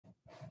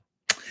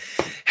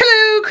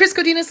Chris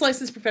Godinez,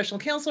 licensed professional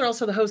counselor,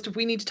 also the host of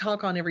We Need to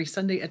Talk on every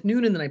Sunday at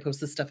noon. And then I post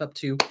this stuff up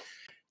to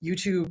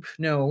YouTube,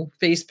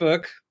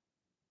 Facebook,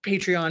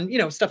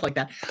 Patreon, stuff like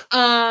that.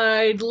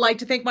 I'd like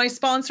to thank my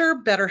sponsor,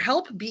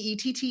 BetterHelp,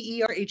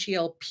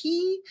 BetterHelp,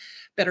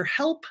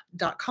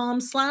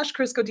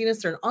 betterhelp.com/Chris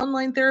Godinez. They're an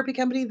online therapy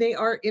company. They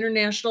are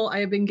international. I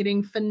have been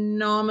getting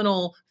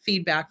phenomenal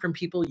feedback from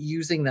people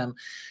using them.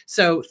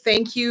 So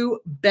thank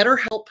you,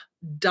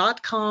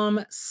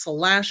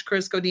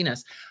 betterhelp.com/Chris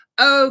Godinez.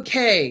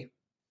 Okay.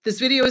 This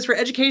video is for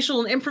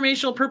educational and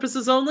informational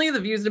purposes only.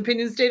 The views and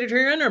opinions stated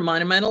herein are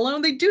mine and mine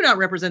alone. They do not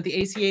represent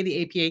the ACA,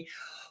 the APA,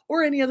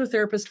 or any other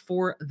therapist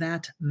for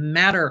that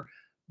matter.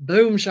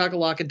 Boom,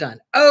 shakalaka, done.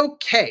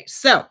 Okay,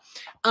 so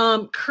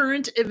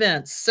current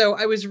events. So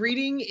I was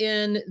reading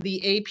in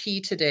the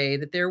AP today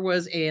that there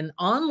was an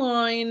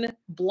online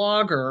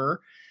blogger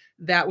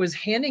that was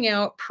handing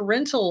out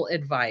parental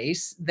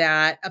advice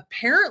that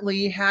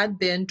apparently had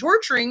been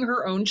torturing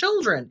her own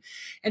children.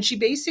 And she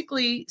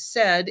basically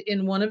said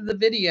in one of the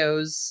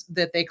videos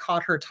that they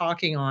caught her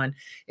talking on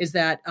is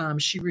that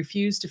she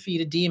refused to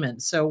feed a demon.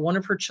 So one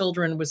of her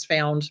children was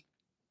found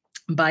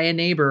by a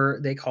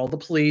neighbor. They called the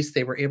police.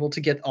 They were able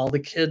to get all the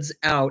kids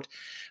out.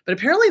 But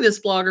apparently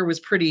this blogger was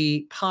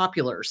pretty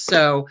popular.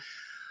 So,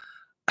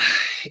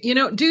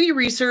 do your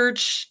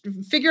research,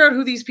 figure out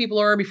who these people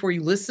are before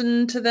you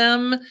listen to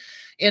them.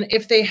 And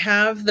if they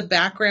have the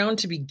background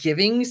to be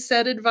giving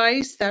said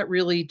advice, that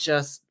really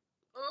just,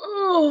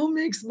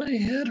 makes my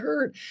head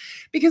hurt.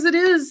 Because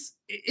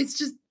it's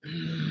just,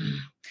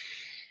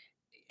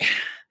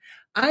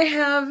 I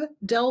have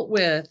dealt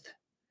with,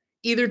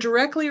 either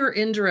directly or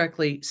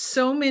indirectly,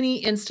 so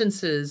many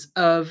instances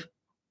of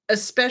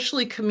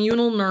especially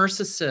communal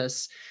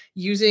narcissists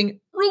using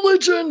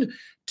religion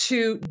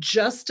to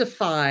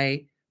justify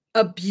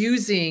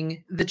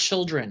abusing the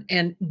children.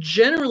 And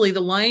generally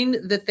the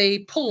line that they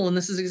pull, and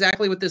this is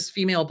exactly what this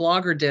female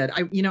blogger did.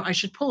 I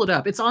should pull it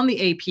up. It's on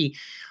the AP.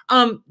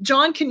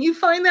 John, can you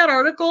find that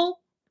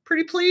article?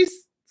 Pretty please,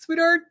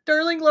 sweetheart,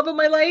 darling, love of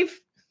my life.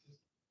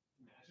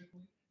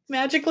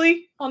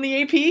 Magically on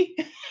the AP.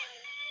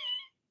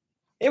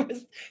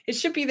 It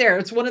should be there.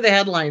 It's one of the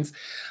headlines.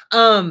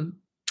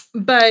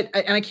 But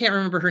I can't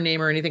remember her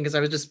name or anything because I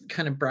was just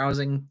kind of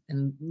browsing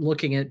and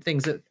looking at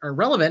things that are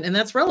relevant. And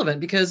that's relevant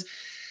because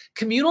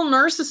communal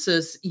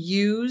narcissists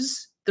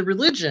use the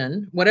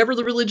religion, whatever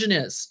the religion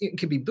is. It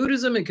could be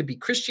Buddhism, it could be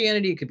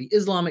Christianity, it could be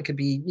Islam, it could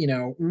be,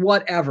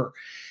 whatever,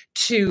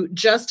 to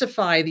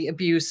justify the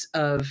abuse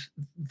of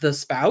the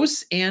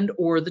spouse and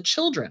or the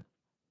children.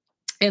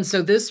 And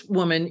so this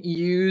woman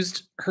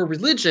used her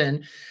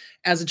religion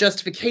as a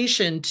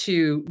justification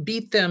to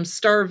beat them,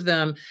 starve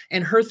them.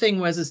 And her thing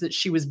was that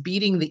she was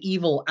beating the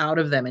evil out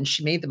of them. And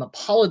she made them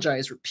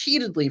apologize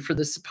repeatedly for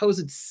the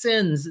supposed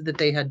sins that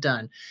they had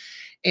done.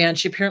 And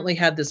she apparently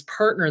had this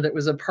partner that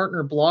was a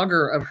partner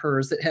blogger of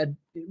hers that had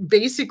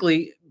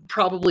basically,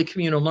 probably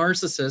communal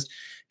narcissist,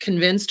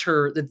 convinced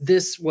her that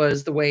this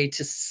was the way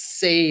to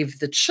save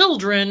the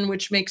children,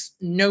 which makes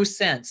no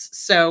sense.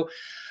 So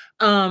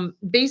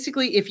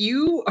basically, if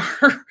you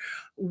are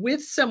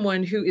with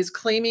someone who is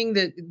claiming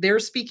that they're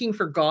speaking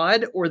for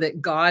God or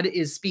that God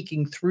is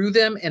speaking through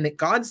them and that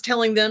God's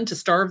telling them to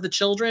starve the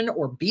children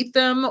or beat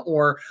them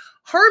or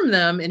harm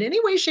them in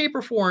any way, shape,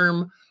 or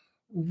form,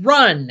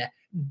 run.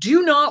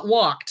 Do not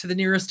walk to the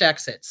nearest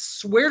exit.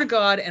 Swear to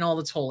God and all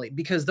that's holy,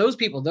 because those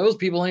people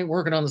ain't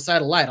working on the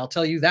side of light. I'll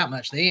tell you that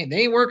much. They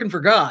ain't working for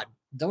God.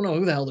 Don't know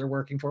who the hell they're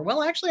working for.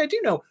 Well, actually, I do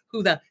know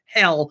who the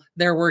hell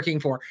they're working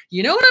for.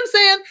 You know what I'm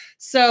saying?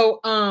 So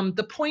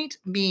the point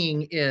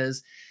being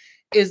is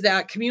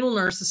that communal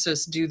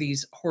narcissists do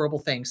these horrible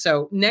things.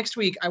 So next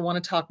week, I want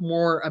to talk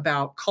more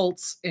about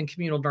cults and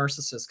communal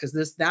narcissists,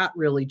 because that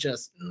really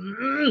just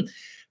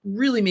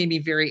really made me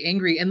very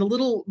angry. And the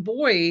little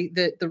boy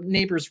that the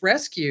neighbors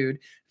rescued,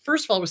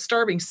 first of all, was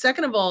starving.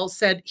 Second of all,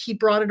 said he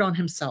brought it on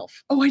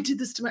himself. Oh, I did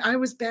this to I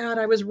was bad.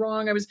 I was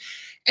wrong.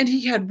 And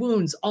he had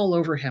wounds all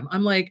over him.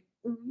 I'm like,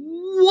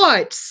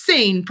 what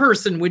sane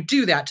person would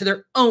do that to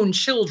their own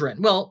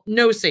children? Well,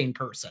 no sane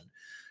person,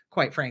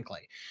 quite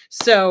frankly.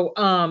 So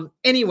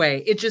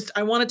anyway,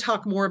 I want to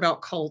talk more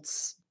about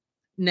cults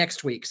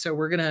next week. So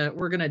we're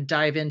gonna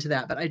dive into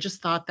that. But I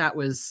just thought that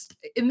was,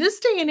 in this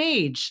day and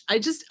age,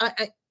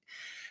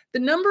 the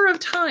number of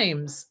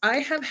times I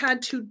have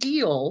had to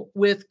deal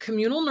with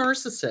communal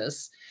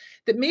narcissists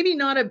that maybe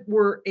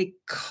were a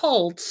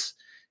cult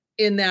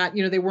in that,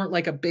 they weren't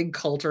like a big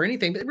cult or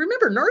anything. But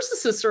remember,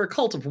 narcissists are a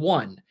cult of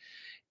one.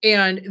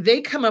 And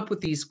they come up with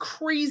these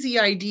crazy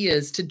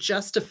ideas to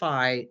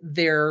justify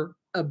their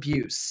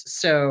abuse.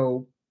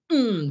 So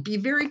be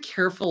very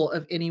careful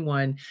of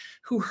anyone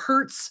who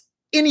hurts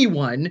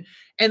anyone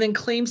and then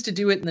claims to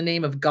do it in the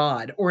name of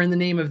God or in the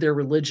name of their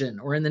religion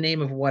or in the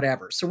name of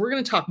whatever. So we're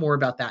going to talk more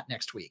about that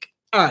next week.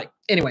 All right.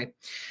 Anyway,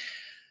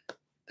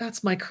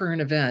 that's my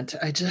current event.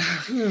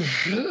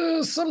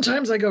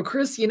 Sometimes I go,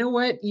 Chris, you know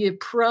what? You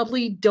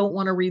probably don't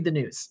want to read the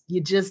news.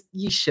 You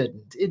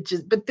shouldn't.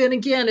 But then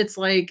again, it's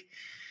like,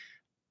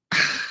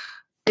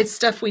 it's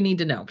stuff we need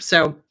to know.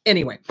 So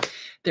anyway,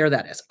 There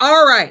that is.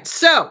 All right.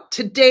 So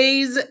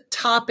today's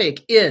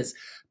topic is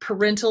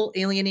parental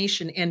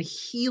alienation and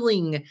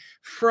healing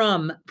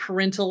from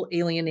parental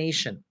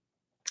alienation.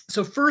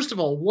 So first of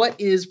all, what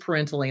is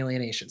parental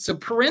alienation? So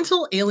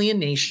parental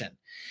alienation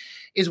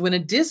is when a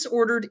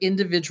disordered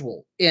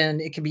individual,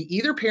 and it can be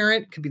either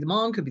parent, could be the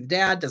mom, could be the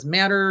dad, doesn't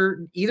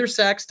matter, either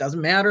sex,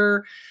 doesn't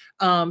matter,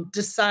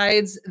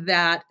 decides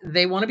that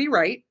they want to be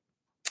right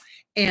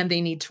and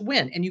they need to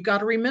win. And you got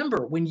to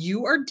remember, when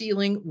you are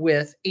dealing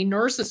with a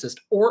narcissist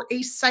or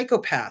a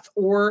psychopath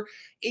or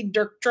a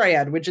dark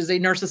triad, which is a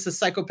narcissist,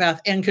 psychopath,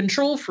 and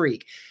control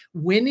freak,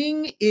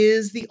 winning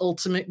is the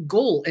ultimate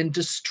goal, and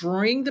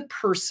destroying the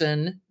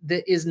person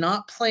that is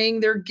not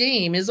playing their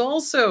game is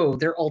also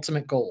their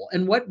ultimate goal.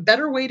 And what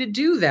better way to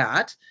do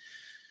that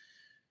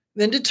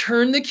than to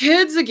turn the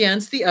kids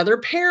against the other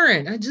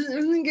parent?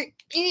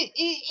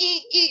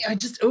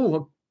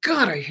 Oh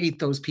God, I hate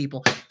those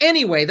people.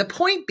 Anyway, the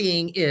point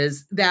being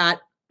is that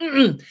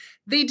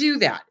they do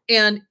that,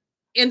 and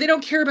they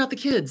don't care about the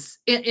kids.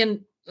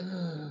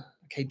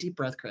 Okay, deep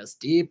breath, Chris,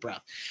 deep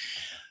breath.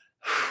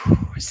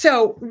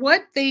 So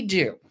what they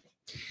do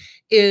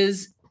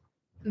is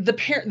the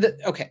parent.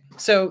 Okay,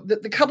 so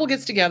the couple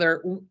gets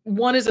together.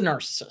 One is a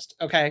narcissist.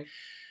 Okay,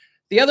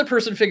 the other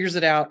person figures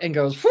it out and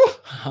goes, "Whew,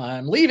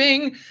 I'm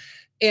leaving,"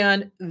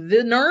 and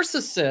the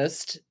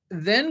narcissist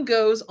then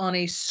goes on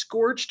a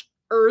scorched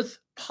earth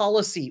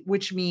policy,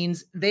 which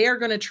means they are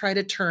going to try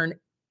to turn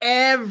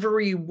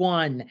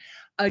everyone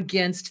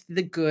against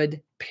the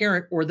good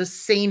parent or the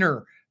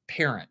saner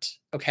parent.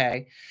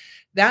 Okay.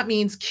 That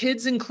means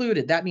kids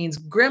included. That means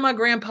grandma,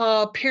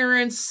 grandpa,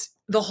 parents,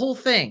 the whole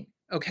thing.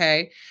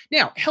 Okay.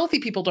 Now, healthy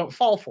people don't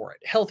fall for it.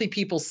 Healthy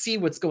people see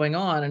what's going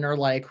on and are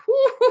like,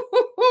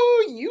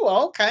 you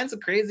all kinds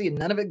of crazy and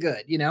none of it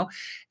good,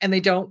 and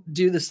they don't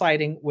do the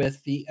siding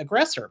with the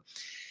aggressor.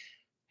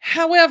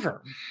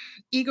 However,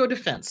 ego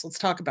defense, let's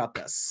talk about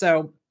this.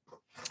 So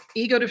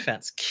ego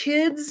defense,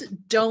 kids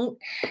don't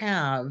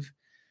have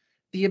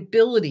the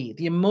ability,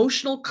 the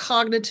emotional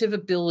cognitive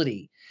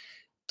ability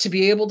to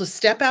be able to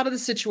step out of the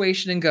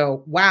situation and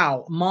go,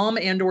 wow, mom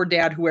and or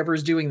dad, whoever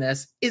is doing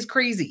this is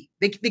crazy.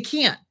 They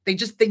can't, they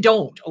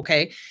don't.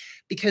 Okay.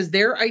 Because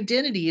their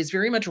identity is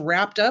very much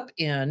wrapped up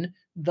in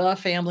the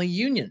family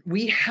union.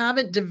 We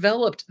haven't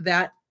developed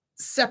that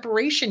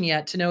separation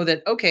yet to know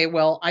that, okay,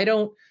 well, I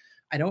don't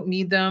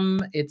need them.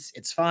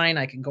 It's fine.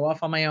 I can go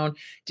off on my own.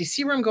 Do you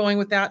see where I'm going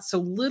with that? So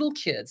little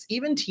kids,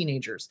 even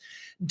teenagers,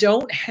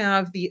 don't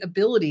have the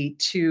ability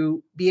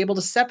to be able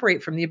to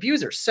separate from the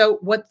abuser. So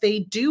what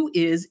they do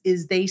is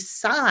they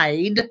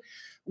side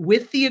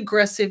with the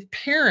aggressive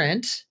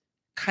parent,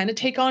 kind of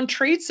take on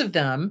traits of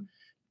them,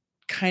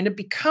 kind of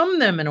become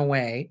them in a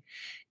way,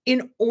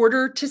 in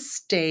order to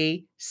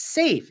stay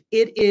safe.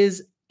 It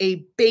is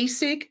a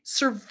basic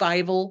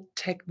survival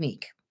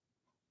technique.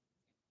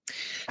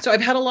 So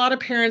I've had a lot of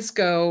parents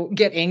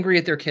get angry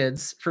at their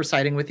kids for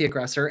siding with the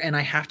aggressor. And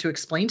I have to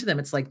explain to them,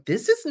 it's like,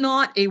 this is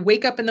not a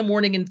wake up in the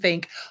morning and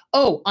think,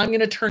 oh, I'm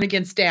going to turn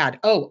against dad.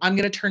 Oh, I'm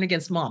going to turn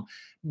against mom.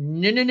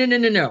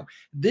 No.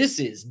 This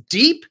is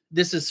deep.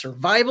 This is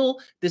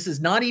survival. This is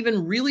not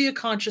even really a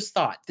conscious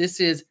thought. This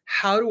is,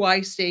 how do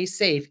I stay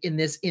safe in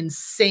this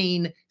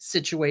insane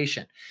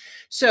situation?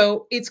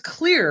 So it's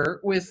clear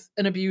with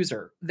an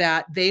abuser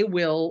that they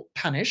will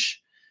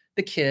punish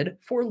the kid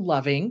for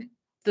loving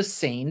the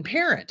sane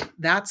parent.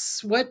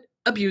 That's what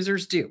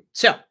abusers do.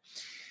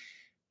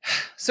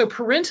 So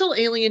parental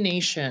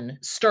alienation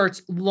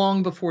starts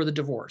long before the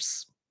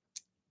divorce.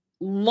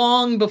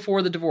 Long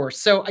before the divorce.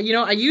 So,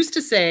 I used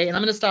to say, and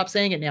I'm going to stop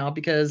saying it now,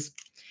 because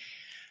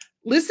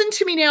listen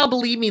to me now,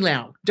 believe me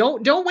now.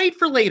 Don't wait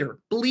for later.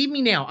 Believe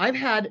me now. I've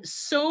had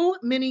so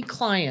many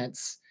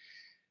clients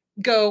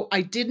go,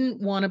 I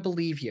didn't want to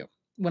believe you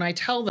when I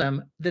tell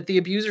them that the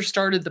abuser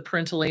started the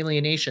parental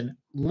alienation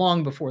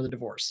long before the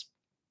divorce.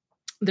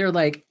 They're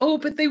like, oh,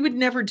 but they would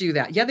never do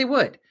that. Yeah, they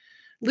would.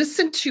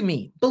 Listen to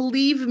me.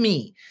 Believe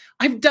me.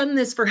 I've done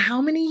this for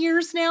how many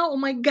years now? Oh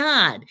my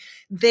God.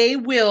 They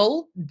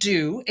will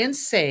do and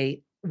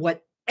say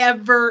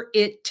whatever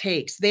it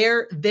takes.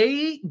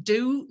 They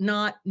do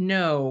not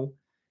know.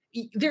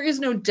 There is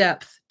no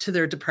depth to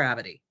their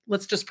depravity.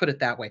 Let's just put it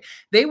that way.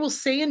 They will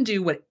say and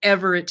do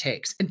whatever it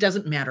takes. It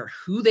doesn't matter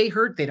who they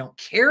hurt. They don't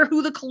care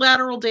who the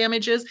collateral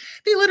damage is.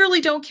 They literally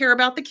don't care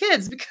about the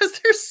kids, because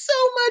there's so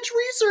much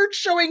research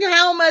showing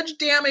how much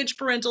damage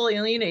parental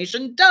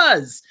alienation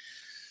does.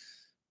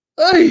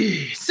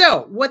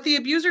 So what the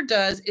abuser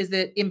does is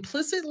that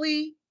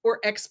implicitly or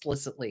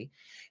explicitly,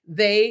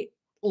 they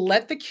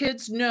let the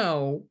kids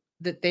know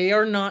that they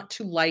are not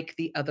to like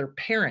the other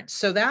parent.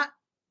 So that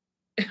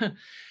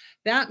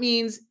that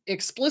means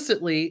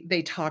explicitly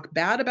they talk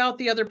bad about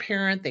the other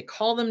parent, they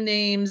call them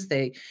names,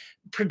 they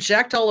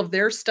project all of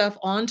their stuff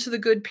onto the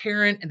good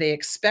parent, and they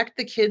expect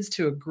the kids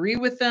to agree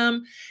with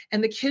them.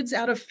 And the kids,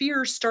 out of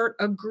fear, start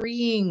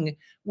agreeing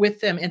with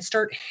them and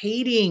start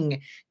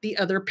hating the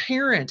other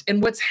parent.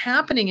 And what's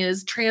happening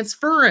is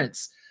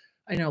transference.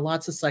 I know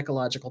lots of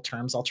psychological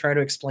terms. I'll try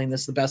to explain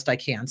this the best I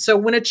can. So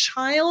when a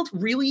child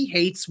really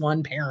hates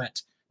one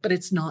parent, but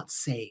it's not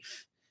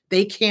safe.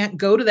 They can't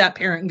go to that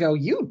parent and go,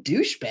 you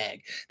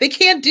douchebag. They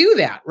can't do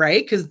that,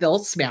 right? Because they'll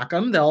smack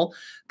them, they'll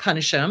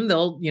punish them,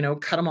 they'll,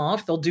 cut them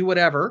off, they'll do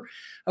whatever.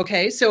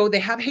 Okay, so they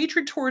have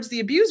hatred towards the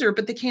abuser,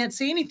 but they can't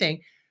say anything.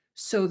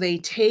 So they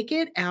take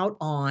it out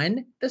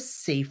on the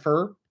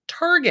safer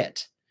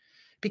target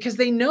because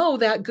they know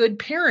that good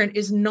parent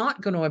is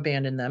not going to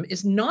abandon them,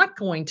 is not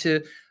going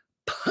to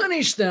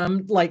punish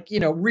them like,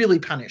 really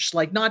punish,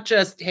 like not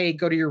just, hey,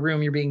 go to your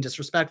room, you're being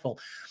disrespectful.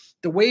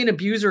 The way an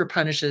abuser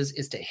punishes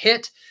is to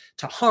hit,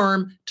 to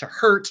harm, to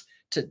hurt,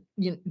 to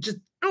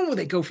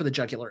they go for the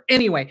jugular.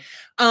 Anyway,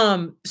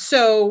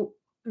 so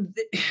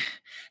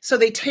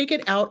they take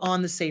it out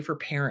on the safer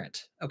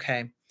parent.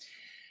 Okay.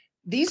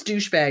 These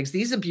douchebags,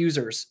 these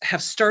abusers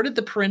have started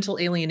the parental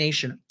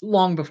alienation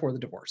long before the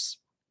divorce.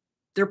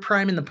 They're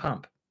priming the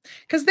pump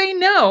because they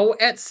know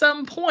at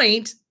some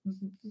point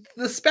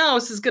the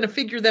spouse is going to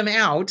figure them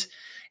out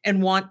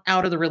and want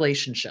out of the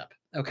relationship.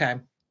 Okay.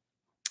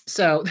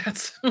 So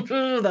that's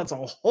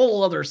a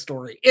whole other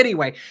story.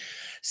 Anyway,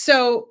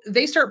 so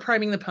they start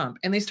priming the pump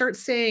and they start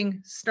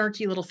saying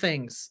snarky little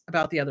things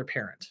about the other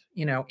parent,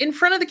 in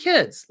front of the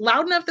kids,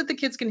 loud enough that the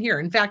kids can hear.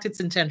 In fact, it's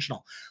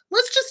intentional.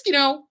 Let's just,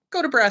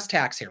 go to brass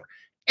tacks here.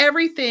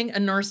 Everything a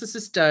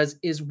narcissist does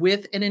is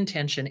with an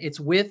intention. It's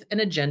with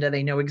an agenda.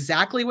 They know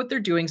exactly what they're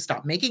doing.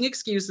 Stop making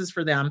excuses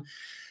for them.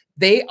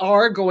 They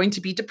are going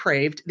to be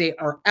depraved. They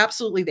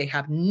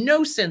have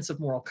no sense of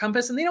moral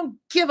compass, and they don't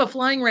give a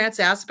flying rat's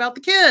ass about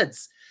the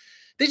kids.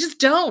 They just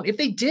don't. If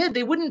they did,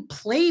 they wouldn't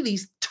play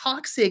these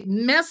toxic,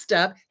 messed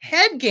up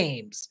head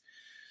games.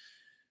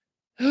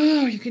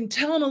 Oh, you can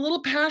tell I'm a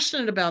little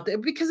passionate about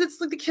that because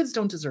it's like the kids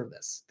don't deserve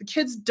this. The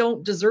kids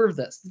don't deserve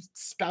this. The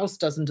spouse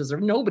doesn't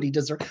deserve. Nobody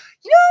deserves.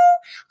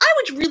 I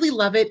would really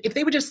love it if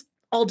they would just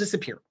all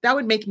disappear. That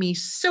would make me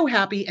so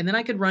happy. And then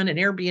I could run an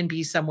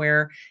Airbnb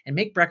somewhere and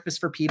make breakfast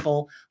for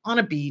people on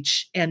a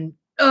beach. And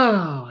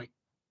oh my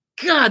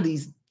God,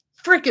 these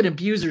freaking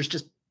abusers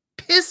just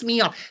piss me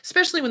off,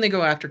 especially when they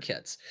go after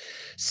kids.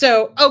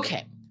 So,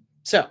 okay.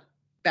 So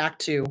back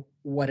to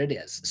what it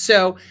is.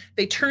 So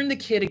they turn the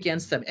kid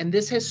against them. And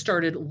this has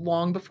started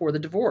long before the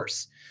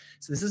divorce.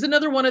 So this is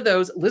another one of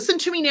those listen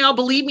to me now,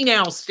 believe me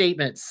now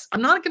statements.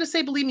 I'm not going to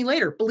say believe me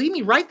later. Believe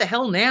me right the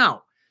hell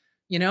now.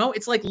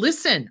 It's like,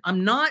 listen,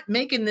 I'm not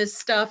making this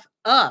stuff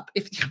up.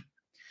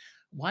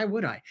 Why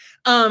would I?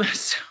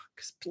 Because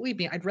believe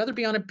me, I'd rather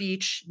be on a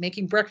beach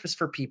making breakfast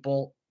for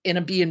people in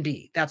a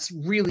B&B. That's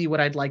really what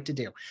I'd like to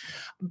do.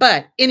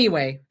 But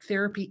anyway,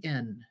 Therapy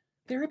Inn.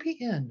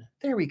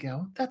 There we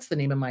go. That's the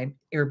name of my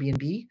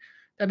Airbnb.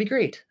 That'd be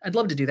great. I'd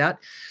love to do that.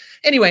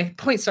 Anyway,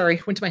 went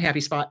to my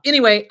happy spot.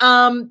 Anyway,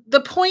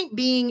 the point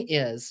being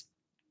is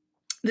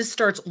this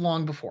starts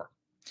long before.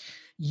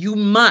 You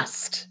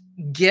must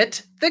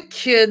get the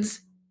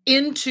kids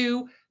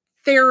into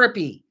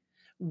therapy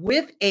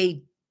with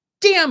a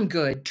damn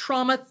good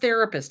trauma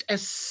therapist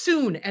as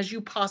soon as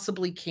you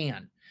possibly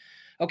can.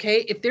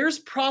 Okay. If there's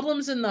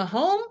problems in the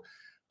home,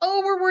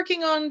 we're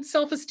working on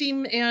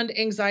self-esteem and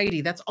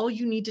anxiety. That's all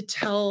you need to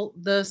tell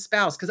the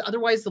spouse, because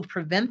otherwise they'll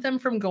prevent them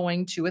from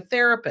going to a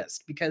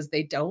therapist because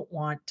they don't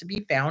want to be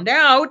found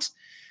out.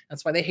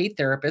 That's why they hate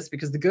therapists,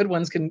 because the good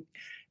ones can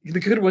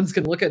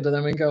look into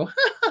them and go,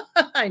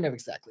 I know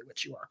exactly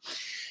what you are.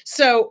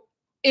 So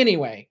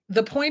anyway,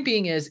 the point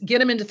being is get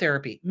them into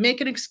therapy,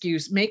 make an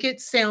excuse, make it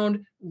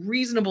sound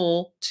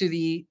reasonable to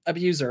the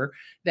abuser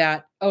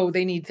that,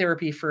 they need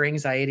therapy for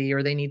anxiety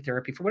or they need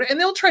therapy for whatever. And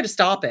they'll try to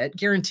stop it.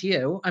 Guarantee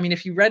you. I mean,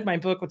 if you read my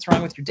book, What's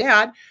Wrong with Your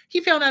Dad?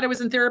 He found out I was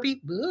in therapy.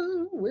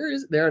 Where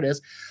is it? There it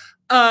is.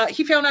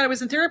 He found out I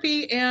was in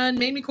therapy and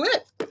made me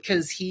quit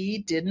because he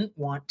didn't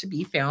want to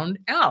be found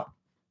out.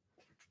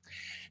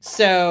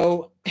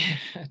 So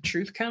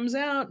truth comes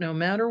out no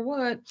matter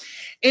what.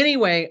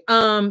 Anyway,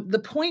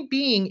 the point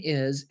being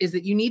is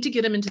that you need to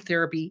get them into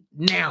therapy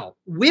now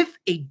with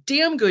a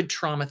damn good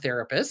trauma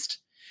therapist.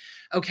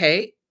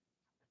 Okay.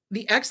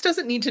 The ex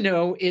doesn't need to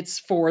know it's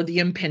for the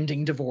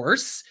impending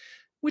divorce,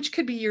 which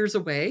could be years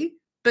away,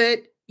 but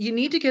you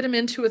need to get them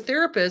into a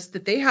therapist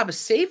that they have a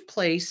safe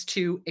place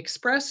to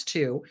express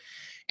to,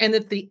 and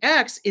that the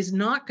ex is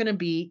not going to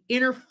be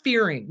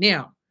interfering.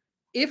 Now,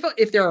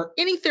 if there are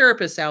any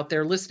therapists out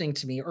there listening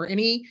to me or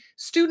any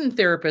student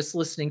therapists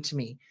listening to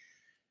me,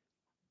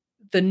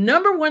 the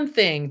number one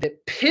thing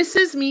that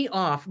pisses me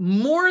off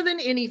more than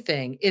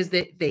anything is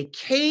that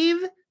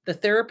the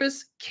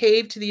therapists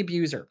cave to the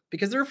abuser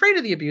because they're afraid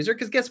of the abuser,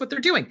 because guess what they're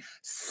doing?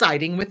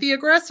 Siding with the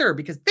aggressor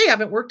because they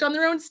haven't worked on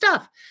their own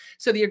stuff.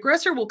 So the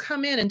aggressor will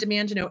come in and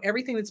demand to know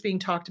everything that's being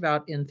talked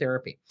about in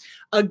therapy.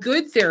 A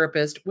good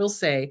therapist will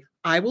say,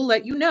 I will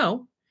let you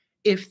know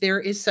if there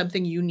is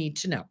something you need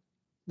to know,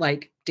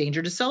 like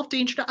danger to self,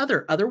 danger to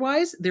other.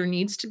 Otherwise, there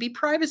needs to be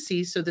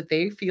privacy so that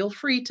they feel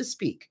free to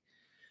speak.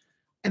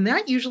 And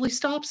that usually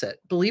stops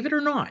it, believe it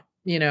or not.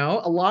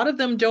 A lot of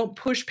them don't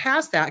push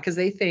past that because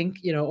they think,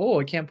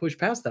 I can't push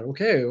past that.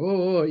 Okay.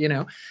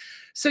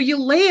 So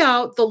you lay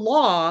out the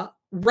law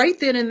right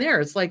then and there.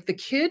 It's like the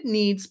kid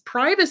needs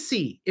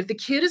privacy. If the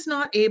kid is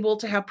not able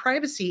to have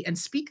privacy and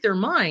speak their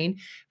mind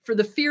for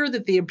the fear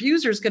that the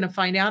abuser is going to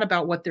find out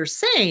about what they're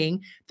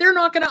saying, they're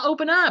not going to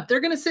open up. They're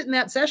going to sit in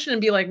that session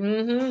and be like,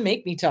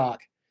 make me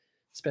talk,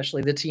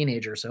 especially the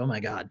teenagers. Oh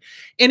my God.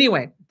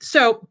 Anyway,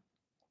 so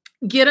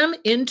get them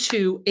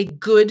into a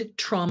good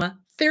trauma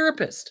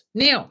therapist.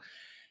 Now,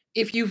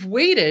 if you've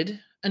waited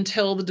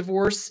until the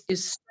divorce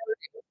is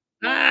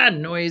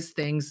noise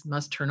things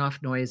must turn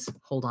off noise.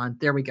 Hold on.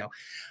 There we go.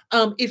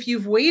 If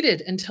you've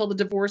waited until the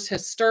divorce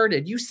has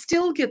started, you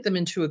still get them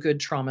into a good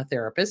trauma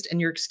therapist. And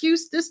your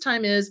excuse this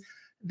time is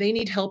they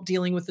need help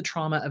dealing with the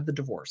trauma of the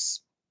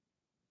divorce.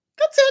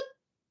 That's it.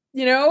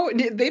 You know,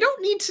 they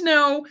don't need to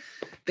know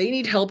they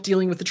need help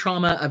dealing with the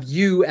trauma of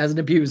you as an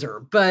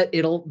abuser, but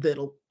it'll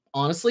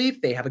honestly,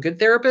 if they have a good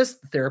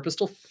therapist, the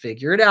therapist will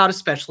figure it out,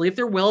 especially if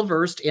they're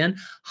well-versed in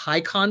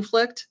high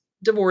conflict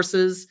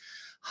divorces,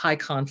 high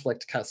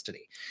conflict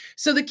custody.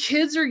 So the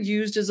kids are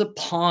used as a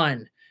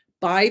pawn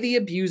by the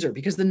abuser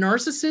because the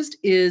narcissist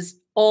is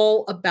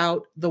all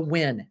about the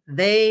win.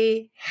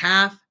 They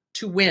have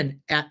to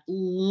win at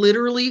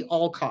literally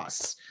all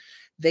costs.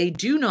 They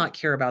do not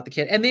care about the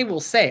kid. And they will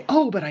say,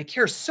 oh, but I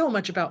care so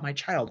much about my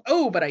child.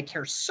 Oh, but I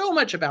care so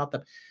much about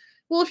them.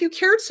 Well, if you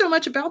cared so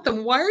much about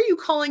them, why are you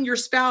calling your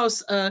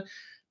spouse a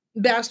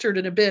bastard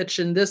and a bitch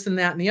and this and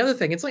that and the other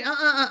thing? It's like,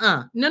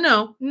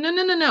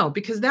 no,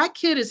 because that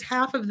kid is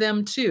half of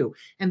them too.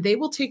 And they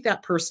will take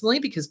that personally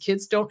because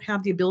kids don't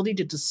have the ability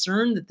to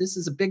discern that this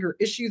is a bigger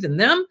issue than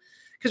them.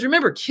 Because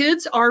remember,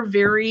 kids are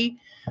very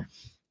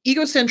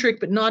egocentric,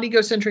 but not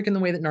egocentric in the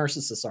way that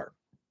narcissists are.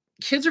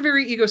 Kids are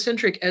very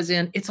egocentric as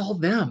in it's all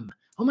them.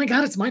 Oh my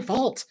God, it's my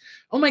fault.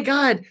 Oh my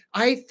God,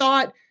 I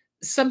thought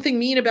something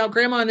mean about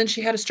grandma and then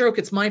she had a stroke.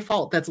 It's my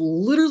fault. That's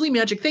literally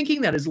magic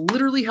thinking. That is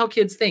literally how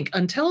kids think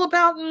until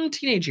about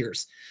teenage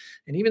years.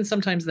 And even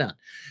sometimes then.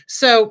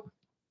 So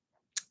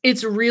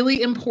it's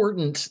really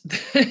important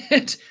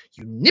that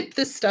you nip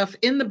this stuff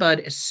in the bud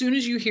as soon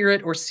as you hear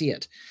it or see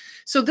it.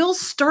 So they'll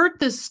start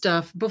this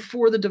stuff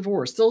before the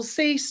divorce. They'll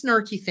say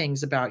snarky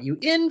things about you,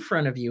 in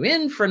front of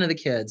the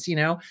kids, you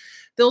know.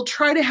 They'll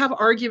try to have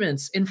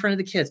arguments in front of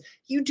the kids.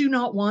 You do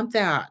not want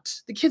that.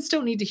 The kids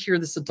don't need to hear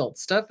this adult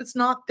stuff. It's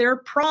not their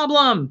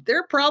problem.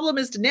 Their problem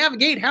is to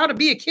navigate how to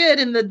be a kid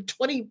in the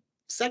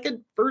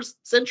 22nd,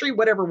 first century,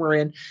 whatever we're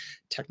in.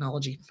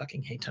 Technology,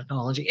 fucking hate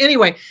technology.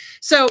 Anyway,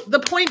 so the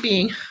point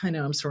being, I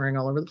know I'm swearing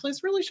all over the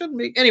place, really shouldn't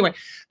be. Anyway,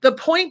 the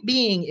point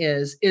being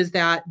is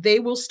that they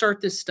will start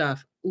this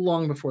stuff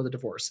long before the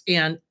divorce.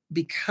 And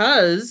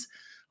because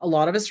a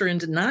lot of us are in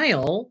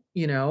denial,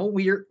 you know,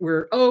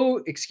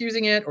 we're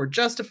excusing it or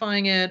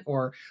justifying it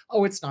or,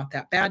 oh, it's not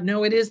that bad.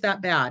 No, it is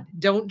that bad.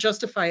 Don't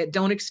justify it.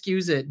 Don't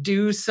excuse it.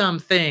 Do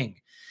something.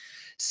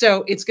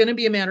 So it's going to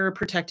be a matter of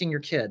protecting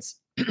your kids.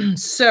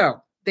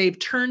 So they've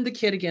turned the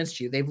kid against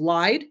you. They've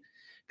lied.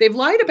 They've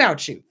lied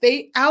about you.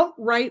 They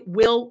outright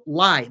will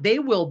lie. They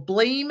will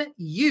blame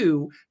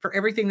you for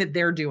everything that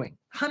they're doing.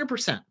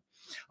 100%.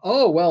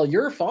 Oh, well,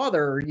 your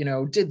father, you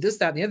know, did this,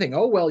 that, and the other thing.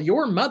 Oh, well,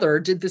 your mother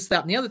did this,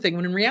 that, and the other thing.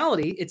 When in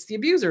reality, it's the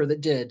abuser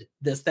that did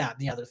this, that,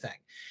 and the other thing.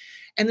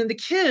 And then the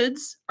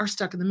kids are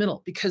stuck in the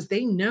middle because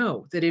they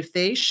know that if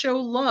they show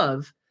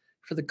love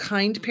for the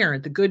kind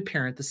parent, the good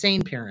parent, the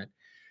sane parent,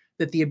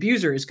 that the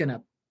abuser is going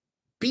to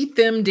beat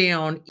them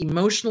down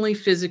emotionally,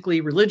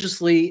 physically,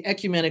 religiously,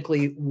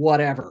 ecumenically,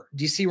 whatever.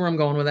 Do you see where I'm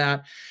going with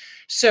that?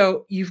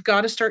 So you've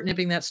got to start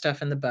nipping that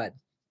stuff in the bud.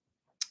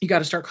 You got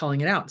to start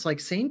calling it out. It's like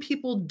sane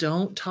people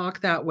don't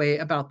talk that way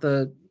about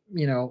the,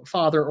 you know,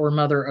 father or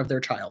mother of their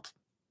child,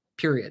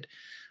 period.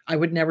 I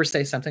would never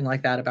say something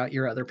like that about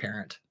your other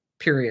parent,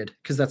 period,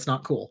 because that's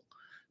not cool,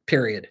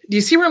 period. Do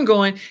you see where I'm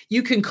going?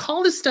 You can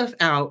call this stuff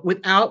out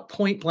without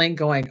point blank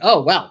going,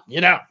 oh, well,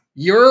 you know,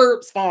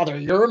 your father,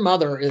 your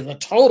mother is a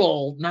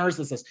total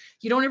narcissist.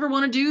 You don't ever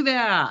want to do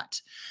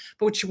that.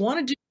 But what you want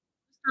to do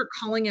is start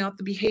calling out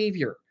the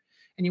behavior.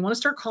 And you want to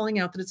start calling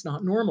out that it's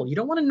not normal. You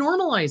don't want to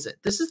normalize it.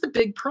 This is the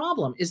big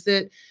problem, is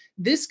that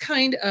this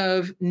kind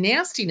of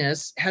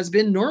nastiness has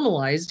been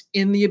normalized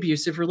in the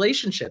abusive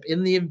relationship,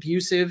 in the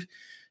abusive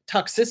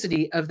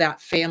toxicity of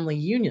that family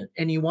union.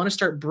 And you want to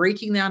start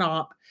breaking that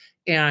up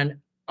and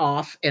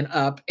off and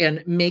up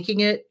and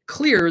making it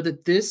clear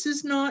that this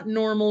is not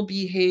normal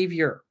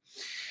behavior.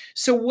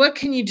 So what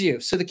can you do?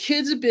 So the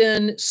kids have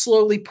been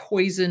slowly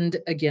poisoned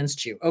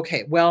against you.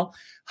 Okay, well,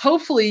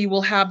 hopefully you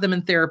will have them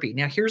in therapy.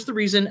 Now, here's the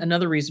reason,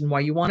 another reason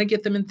why you want to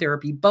get them in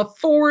therapy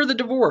before the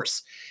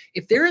divorce.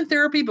 If they're in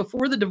therapy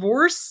before the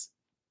divorce,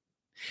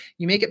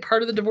 you make it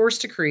part of the divorce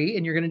decree,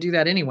 and you're going to do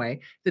that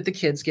anyway, that the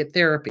kids get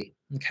therapy.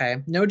 Okay,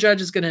 no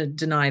judge is going to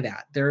deny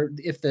that.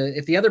 If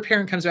the other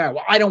parent comes back,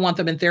 well, I don't want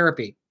them in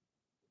therapy.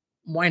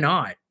 Why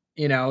not?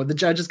 You know, the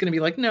judge is going to be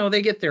like, no,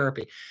 they get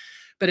therapy.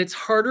 But it's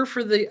harder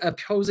for the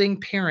opposing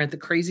parent, the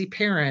crazy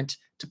parent,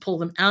 to pull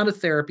them out of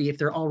therapy if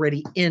they're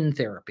already in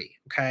therapy.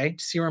 Okay.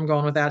 See where I'm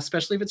going with that,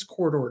 especially if it's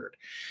court ordered.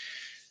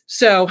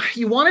 So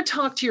you want to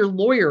talk to your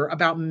lawyer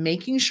about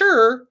making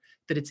sure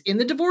that it's in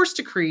the divorce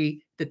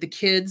decree that the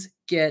kids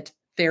get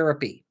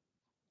therapy.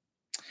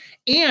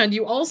 And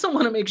you also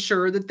want to make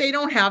sure that they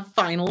don't have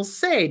final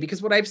say,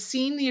 because what I've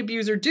seen the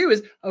abuser do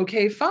is,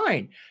 okay,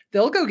 fine.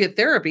 They'll go get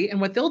therapy.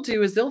 And what they'll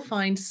do is they'll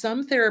find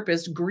some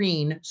therapist,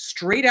 green,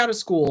 straight out of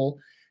school,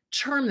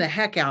 charm the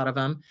heck out of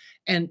them,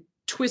 and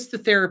twist the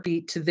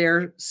therapy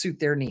to suit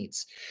their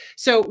needs.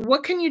 So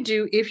what can you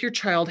do if your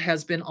child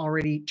has been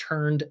already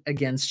turned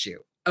against you?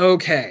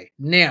 Okay,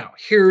 now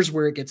here's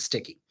where it gets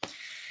sticky.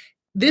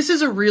 This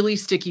is a really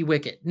sticky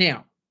wicket.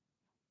 Now,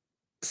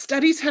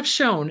 studies have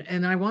shown,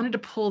 and I wanted to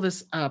pull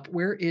this up.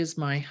 Where is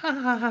my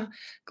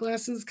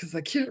glasses? Because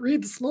I can't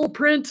read the small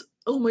print.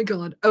 Oh my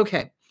God.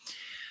 Okay.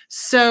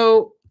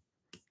 So,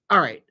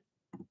 all right.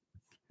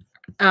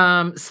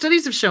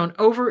 Studies have shown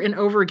over and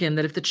over again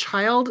that if the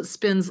child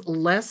spends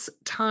less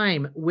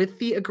time with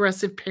the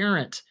aggressive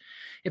parent,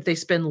 if they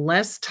spend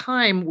less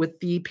time with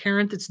the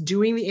parent that's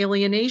doing the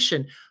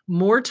alienation,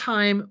 more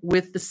time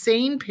with the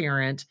sane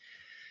parent,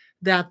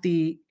 that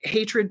the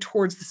hatred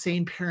towards the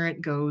sane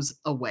parent goes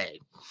away.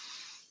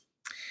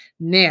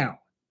 Now,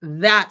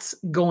 that's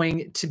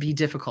going to be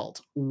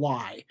difficult.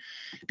 Why?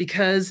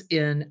 Because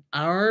in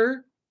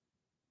our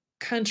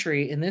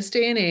country, in this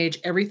day and age,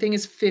 everything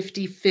is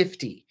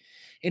 50-50.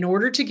 In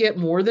order to get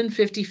more than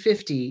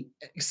 50-50,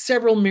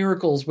 several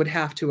miracles would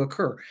have to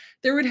occur.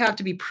 There would have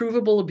to be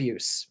provable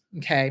abuse,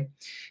 okay?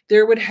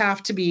 There would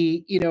have to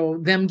be,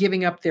 them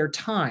giving up their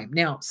time.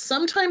 Now,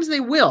 sometimes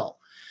they will,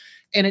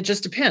 and it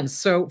just depends.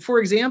 So, for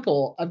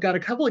example, I've got a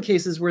couple of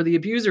cases where the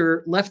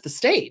abuser left the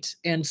state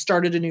and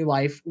started a new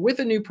life with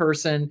a new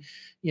person,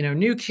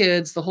 new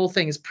kids. The whole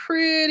thing is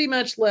pretty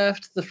much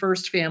left the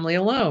first family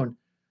alone.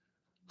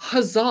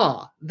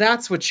 Huzzah,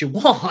 that's what you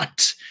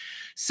want.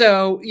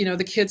 So,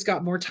 the kids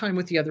got more time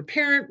with the other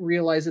parent,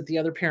 realized that the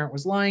other parent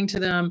was lying to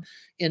them.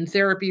 In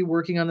therapy,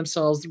 working on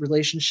themselves, the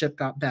relationship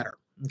got better.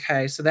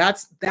 Okay, so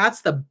that's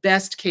the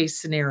best case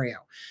scenario.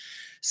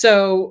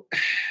 So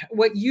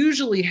what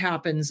usually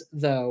happens,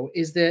 though,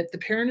 is that the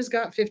parent has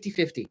got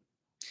 50-50.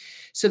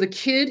 So the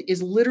kid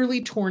is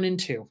literally torn in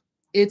two.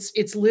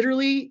 It's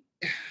literally,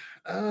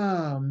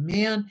 oh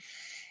man,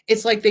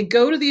 it's like they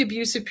go to the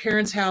abusive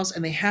parent's house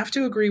and they have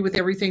to agree with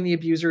everything the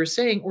abuser is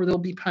saying, or they'll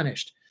be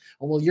punished.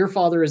 Oh, well, your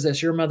father is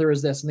this, your mother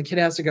is this. And the kid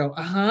has to go,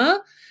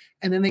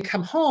 and then they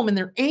come home and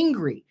they're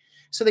angry.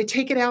 So they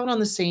take it out on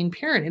the sane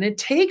parent. And it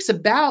takes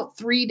about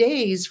 3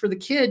 days for the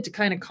kid to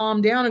kind of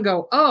calm down and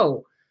go,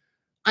 oh,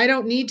 I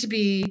don't need to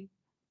be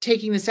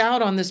taking this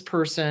out on this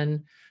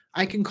person.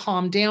 I can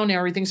calm down now.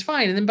 Everything's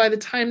fine. And then by the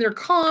time they're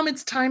calm,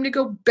 it's time to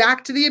go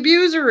back to the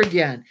abuser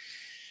again.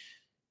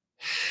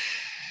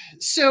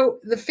 So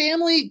the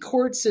family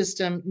court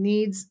system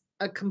needs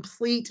a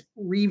complete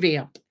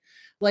revamp,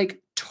 like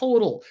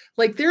total.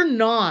 Like they're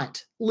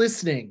not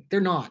listening.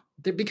 They're not.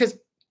 Because,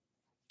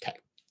 okay,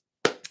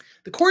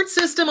 the court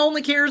system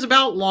only cares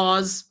about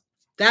laws.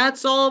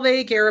 That's all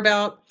they care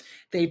about.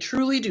 They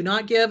truly do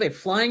not give a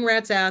flying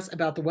rat's ass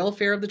about the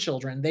welfare of the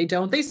children. They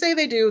don't. They say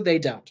they do. They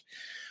don't.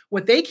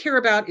 What they care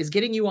about is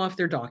getting you off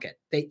their docket.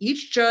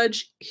 Each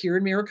judge here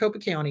in Maricopa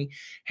County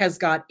has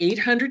got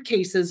 800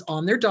 cases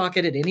on their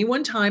docket at any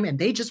one time, and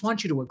they just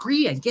want you to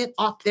agree and get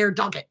off their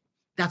docket.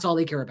 That's all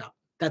they care about.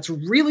 That's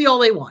really all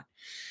they want.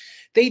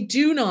 They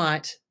do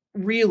not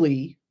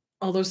really,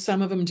 although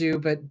some of them do,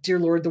 but dear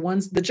Lord,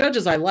 the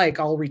judges I like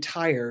all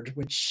retired,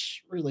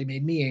 which really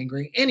made me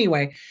angry.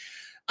 Anyway,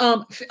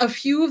 a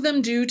few of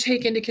them do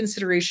take into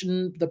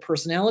consideration the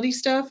personality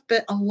stuff,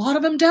 but a lot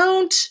of them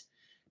don't,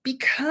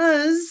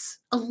 because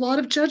a lot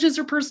of judges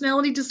are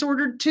personality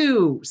disordered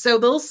too. So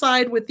they'll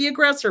side with the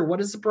aggressor. What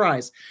a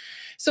surprise.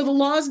 So the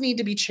laws need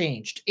to be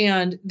changed,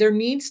 and there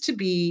needs to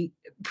be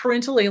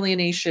parental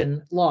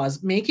alienation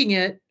laws, making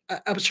it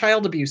a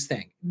child abuse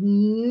thing.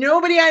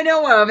 Nobody I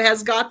know of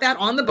has got that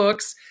on the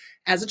books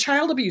as a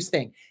child abuse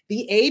thing.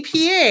 The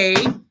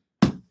APA,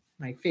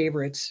 my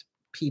favorite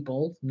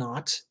people,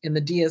 not in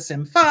the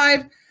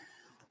DSM-5,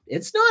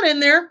 it's not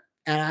in there.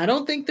 And I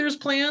don't think there's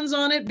plans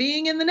on it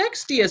being in the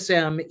next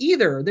DSM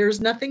either.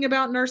 There's nothing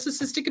about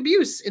narcissistic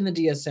abuse in the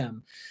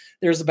DSM.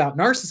 There's about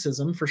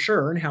narcissism for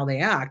sure and how they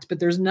act, but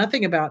there's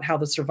nothing about how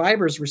the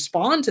survivors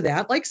respond to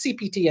that, like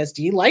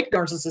CPTSD, like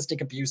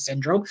narcissistic abuse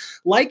syndrome,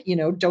 like,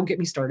 don't get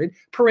me started,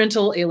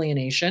 parental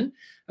alienation.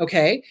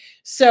 Okay.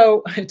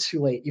 So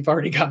too late. You've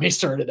already got me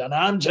started and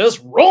I'm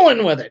just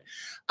rolling with it.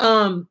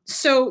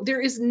 So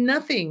there is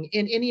nothing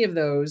in any of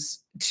those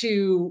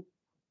to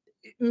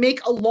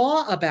make a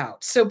law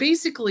about. So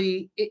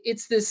basically,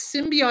 it's this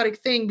symbiotic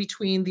thing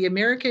between the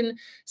American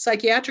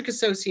Psychiatric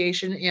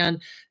Association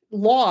and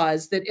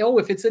laws that,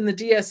 if it's in the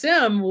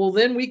DSM, well,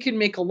 then we can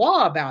make a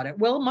law about it.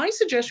 Well, my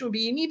suggestion would be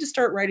you need to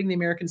start writing the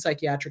American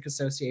Psychiatric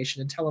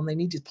Association and tell them they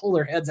need to pull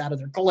their heads out of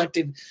their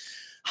collective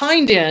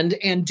hind end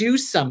and do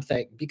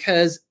something,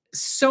 because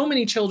so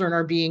many children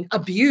are being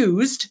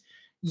abused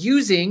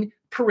using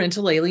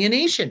parental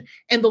alienation.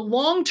 And the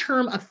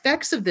long-term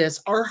effects of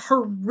this are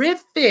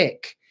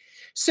horrific.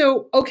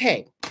 So,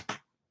 okay.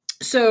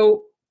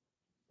 So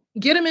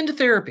get them into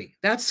therapy.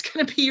 That's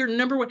going to be your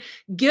number one.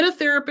 Get a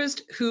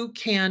therapist who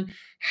can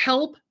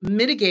help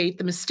mitigate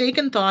the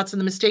mistaken thoughts and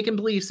the mistaken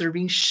beliefs that are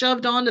being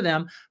shoved onto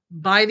them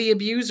by the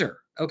abuser.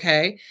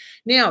 Okay.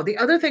 Now, the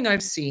other thing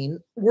I've seen,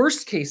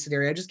 worst case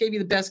scenario, I just gave you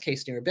the best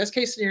case scenario. Best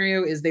case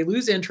scenario is they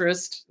lose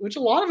interest, which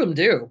a lot of them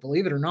do,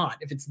 believe it or not.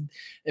 If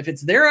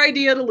it's their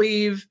idea to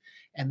leave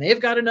and they've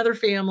got another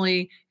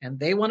family and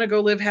they want to go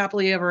live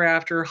happily ever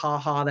after, ha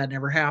ha, that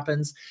never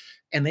happens.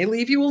 And they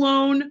leave you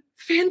alone,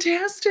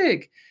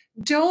 fantastic.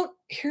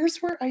 Here's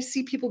where I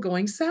see people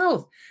going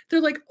south.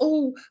 They're like,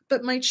 oh,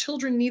 but my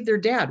children need their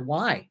dad.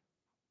 Why?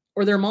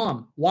 Or their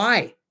mom.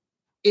 Why?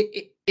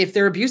 If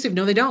they're abusive,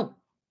 no, they don't.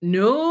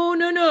 No,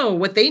 no, no.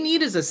 What they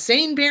need is a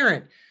sane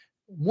parent.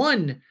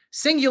 One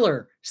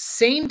singular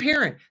sane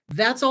parent.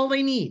 That's all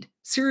they need.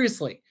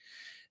 Seriously.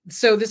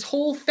 So this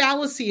whole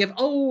fallacy of,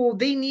 oh,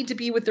 they need to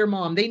be with their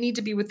mom. They need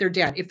to be with their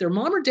dad. If their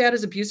mom or dad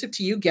is abusive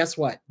to you, guess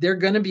what? They're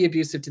going to be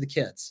abusive to the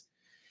kids.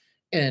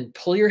 And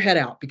pull your head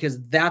out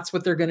because that's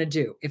what they're going to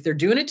do. If they're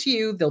doing it to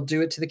you, they'll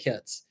do it to the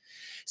kids.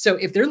 So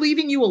if they're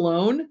leaving you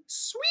alone,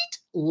 sweet,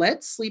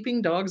 let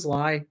sleeping dogs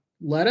lie.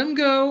 Let them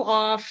go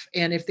off.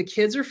 And if the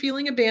kids are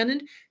feeling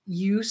abandoned,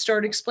 you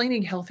start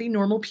explaining healthy,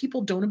 normal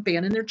people don't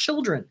abandon their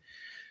children.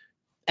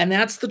 And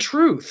that's the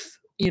truth.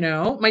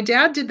 My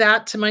dad did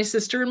that to my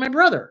sister and my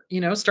brother,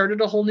 started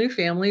a whole new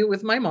family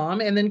with my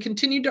mom and then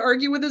continued to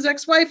argue with his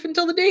ex-wife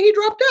until the day he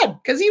dropped dead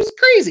because he was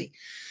crazy.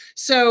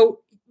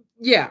 So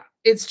yeah,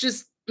 it's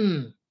just,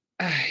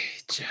 I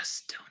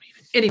just don't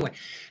even. Anyway,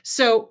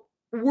 so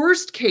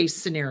worst case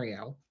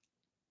scenario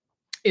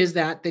is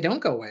that they don't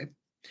go away.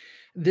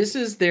 This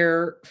is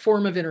their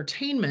form of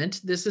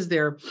entertainment. This is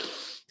their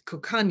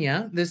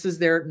kokanya. This is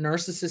their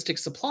narcissistic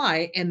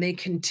supply. And they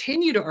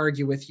continue to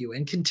argue with you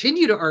and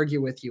continue to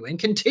argue with you and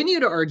continue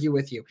to argue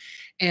with you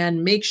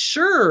and make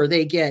sure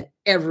they get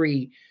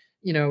every,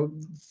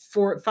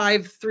 4,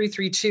 5, 3,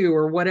 3, 2,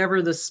 or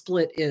whatever the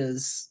split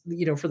is,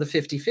 for the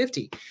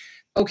 50-50.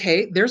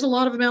 Okay. There's a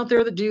lot of them out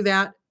there that do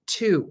that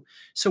too.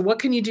 So what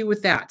can you do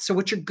with that? So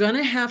what you're going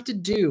to have to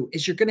do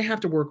is you're going to have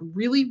to work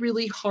really,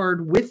 really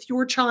hard with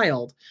your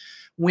child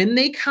when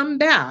they come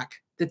back,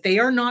 that they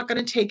are not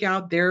going to take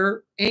out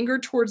their anger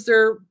towards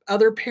their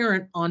other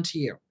parent onto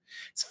you.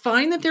 It's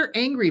fine that they're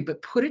angry,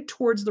 but put it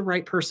towards the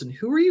right person.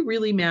 Who are you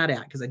really mad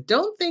at? Because I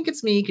don't think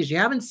it's me because you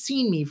haven't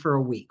seen me for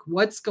a week.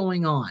 What's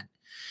going on?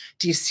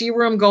 Do you see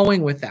where I'm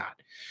going with that?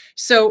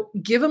 So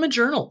give them a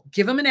journal,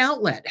 give them an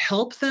outlet,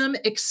 help them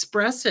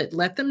express it.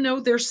 Let them know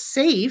they're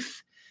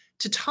safe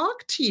to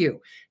talk to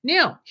you.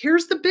 Now,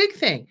 here's the big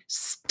thing.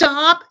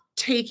 Stop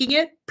taking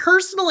it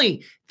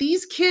personally.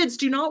 These kids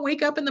do not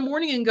wake up in the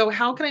morning and go,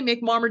 how can I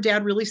make mom or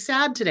dad really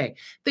sad today?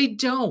 They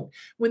don't.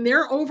 When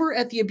they're over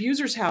at the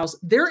abuser's house,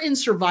 they're in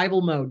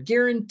survival mode.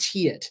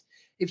 Guarantee it.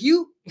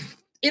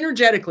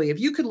 Energetically, if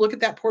you could look at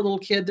that poor little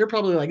kid, they're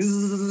probably like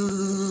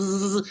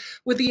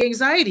with the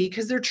anxiety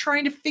because they're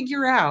trying to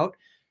figure out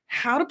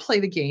how to play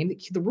the game.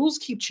 The rules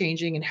keep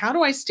changing. And how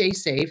do I stay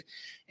safe?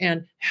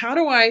 And how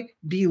do I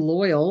be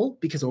loyal?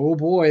 Because, oh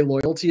boy,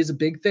 loyalty is a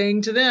big thing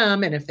to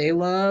them. And if they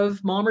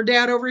love mom or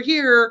dad over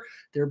here,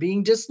 they're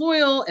being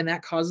disloyal. And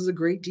that causes a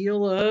great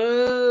deal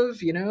of,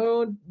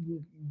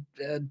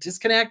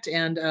 disconnect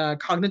and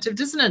cognitive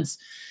dissonance.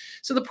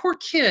 So the poor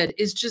kid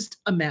is just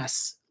a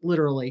mess,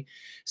 literally.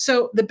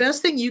 So the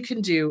best thing you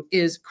can do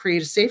is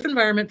create a safe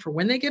environment for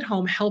when they get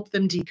home, help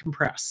them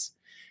decompress.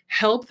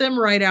 Help them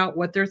write out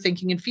what they're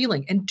thinking and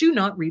feeling, and do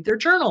not read their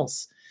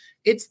journals.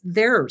 It's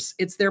theirs.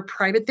 It's their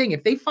private thing.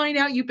 If they find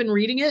out you've been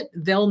reading it,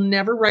 they'll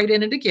never write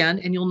in it again,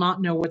 and you'll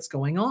not know what's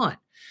going on.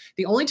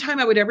 The only time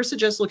I would ever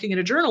suggest looking at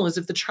a journal is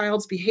if the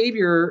child's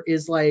behavior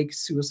is like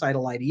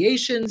suicidal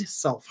ideation,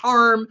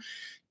 self-harm,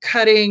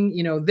 cutting,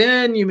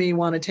 then you may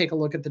want to take a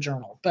look at the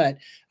journal. But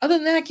other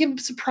than that, give them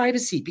some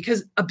privacy,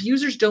 because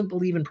abusers don't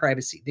believe in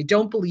privacy. They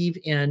don't believe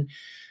in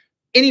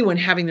anyone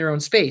having their own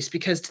space,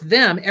 because to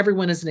them,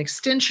 everyone is an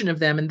extension of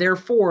them, and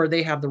therefore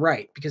they have the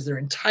right because they're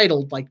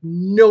entitled like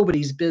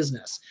nobody's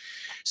business.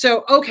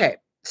 So, okay.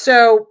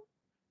 So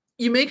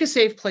you make a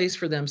safe place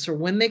for them. So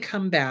when they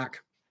come back,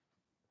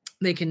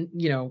 they can,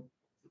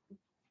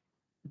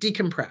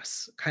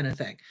 decompress kind of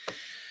thing.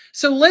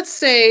 So let's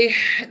say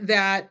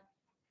that,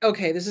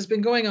 okay, this has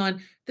been going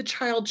on. The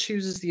child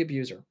chooses the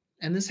abuser,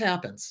 and this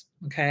happens.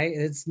 Okay.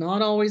 It's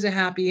not always a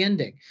happy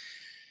ending.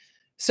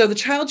 So the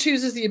child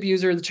chooses the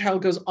abuser, the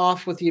child goes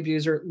off with the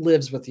abuser,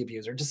 lives with the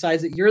abuser,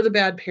 decides that you're the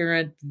bad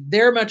parent.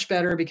 They're much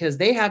better because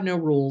they have no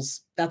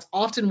rules. That's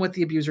often what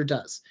the abuser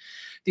does.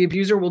 The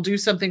abuser will do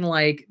something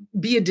like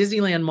be a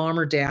Disneyland mom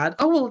or dad.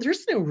 Oh, well,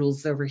 there's no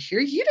rules over here.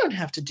 You don't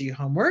have to do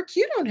homework.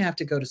 You don't have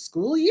to go to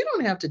school. You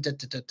don't have to da,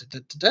 da, da, da,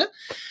 da, da.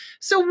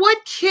 So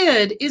what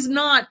kid is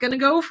not going to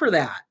go for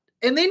that?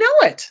 And they know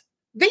it.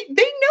 They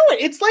know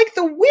it. It's like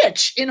the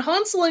witch in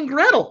Hansel and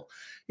Gretel.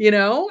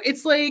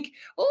 It's like,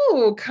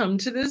 oh, come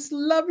to this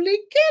lovely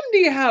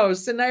candy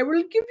house and I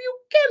will give you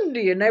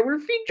candy and I will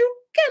feed you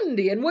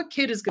candy. And what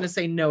kid is going to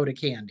say no to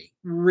candy?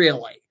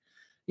 Really?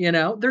 They're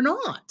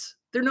not.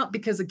 They're not,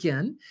 because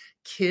again,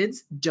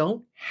 kids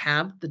don't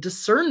have the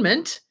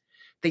discernment.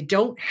 They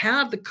don't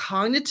have the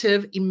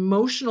cognitive,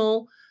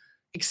 emotional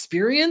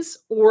experience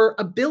or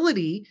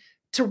ability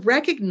to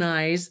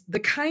recognize the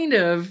kind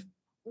of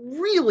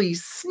really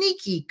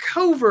sneaky,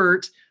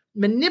 covert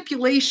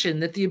manipulation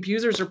that the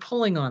abusers are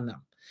pulling on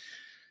them.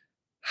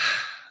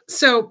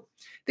 So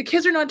the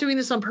kids are not doing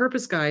this on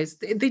purpose, guys.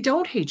 They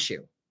don't hate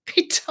you.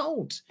 They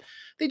don't.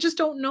 They just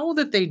don't know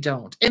that they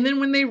don't. And then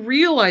when they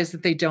realize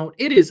that they don't,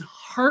 it is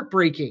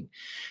heartbreaking.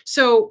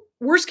 So,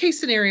 worst case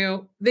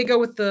scenario, they go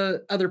with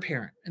the other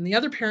parent, and the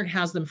other parent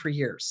has them for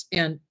years,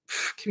 and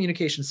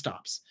communication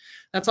stops.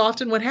 That's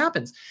often what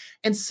happens.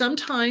 And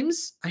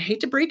sometimes, I hate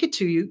to break it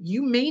to you,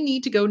 you may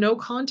need to go no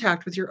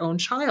contact with your own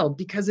child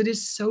because it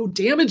is so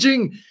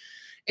damaging.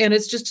 And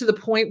it's just to the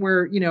point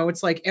where,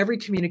 it's like every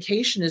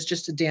communication is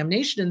just a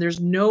damnation and there's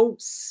no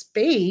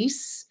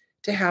space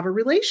to have a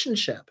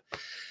relationship.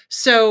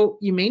 So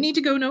you may need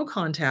to go no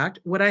contact.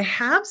 What I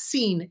have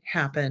seen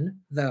happen,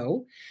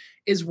 though,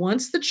 is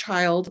once the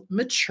child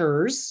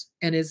matures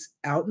and is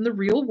out in the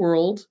real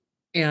world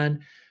and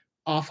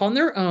off on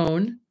their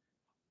own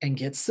and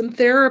gets some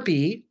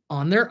therapy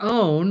on their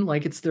own,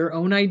 like it's their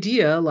own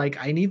idea, like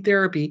I need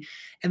therapy,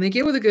 and they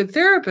get with a good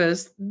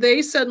therapist,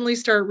 they suddenly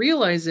start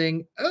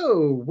realizing,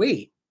 oh,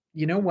 wait,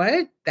 you know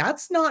what?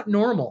 That's not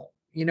normal.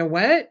 You know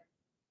what?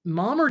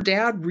 Mom or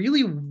dad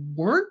really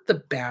weren't the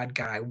bad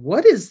guy.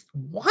 What?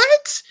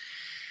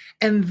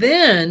 And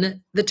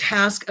then the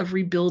task of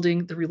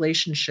rebuilding the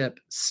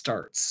relationship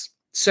starts.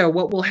 So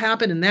what will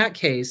happen in that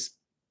case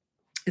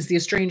is the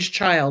estranged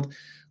child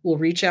will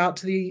reach out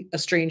to the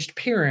estranged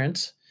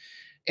parent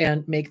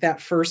and make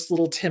that first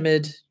little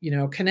timid,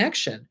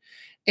 connection.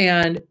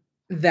 And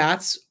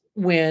that's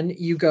when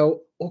you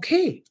go,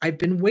 okay, I've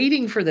been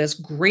waiting for this.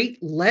 Great.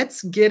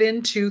 Let's get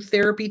into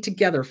therapy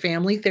together,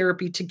 family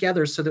therapy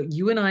together, so that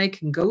you and I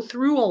can go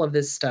through all of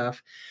this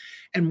stuff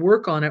and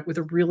work on it with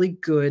a really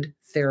good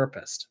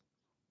therapist.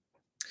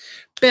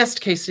 Best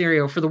case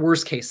scenario for the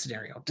worst case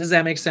scenario. Does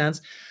that make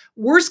sense?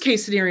 Worst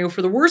case scenario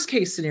for the worst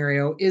case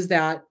scenario is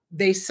that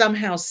they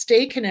somehow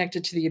stay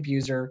connected to the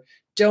abuser,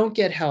 don't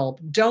get help,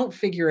 don't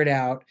figure it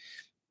out,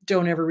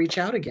 don't ever reach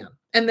out again.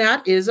 And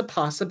that is a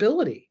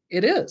possibility.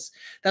 It is.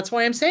 That's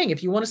why I'm saying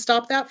if you want to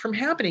stop that from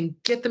happening,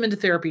 get them into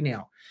therapy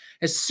now.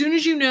 As soon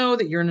as you know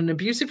that you're in an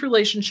abusive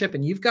relationship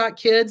and you've got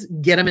kids,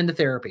 get them into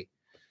therapy.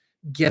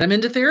 Get them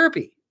into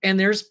therapy. And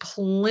there's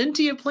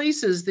plenty of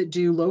places that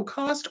do low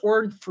cost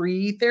or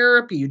free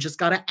therapy. You just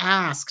got to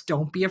ask.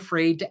 Don't be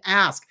afraid to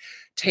ask.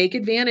 Take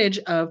advantage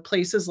of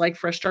places like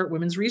Fresh Start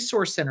Women's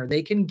Resource Center.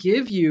 They can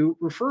give you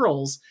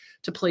referrals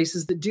to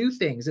places that do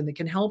things and that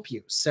can help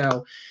you.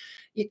 So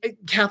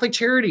Catholic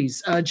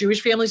Charities,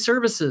 Jewish Family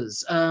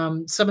Services,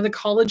 some of the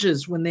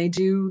colleges, when they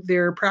do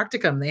their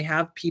practicum, they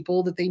have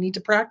people that they need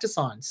to practice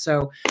on.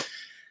 So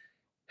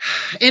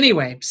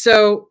anyway,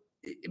 so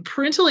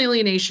parental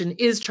alienation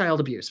is child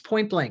abuse,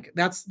 point blank.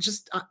 That's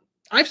just,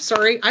 I'm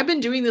sorry. I've been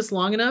doing this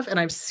long enough and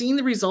I've seen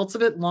the results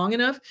of it long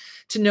enough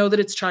to know that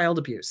it's child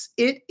abuse.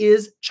 It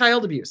is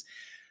child abuse.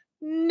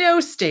 No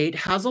state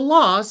has a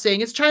law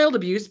saying it's child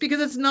abuse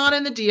because it's not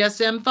in the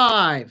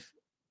DSM-5.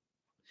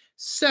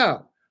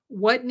 So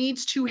what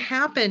needs to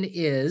happen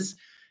is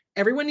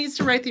everyone needs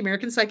to write the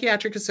American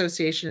Psychiatric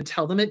Association and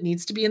tell them it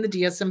needs to be in the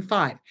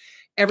DSM-5.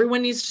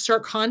 Everyone needs to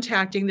start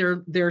contacting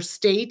their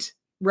state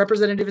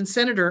representative and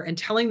senator and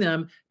telling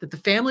them that the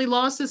family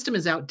law system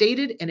is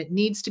outdated and it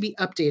needs to be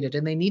updated.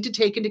 And they need to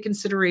take into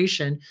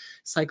consideration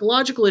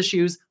psychological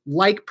issues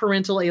like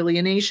parental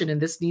alienation.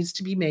 And this needs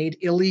to be made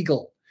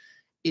illegal.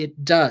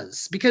 It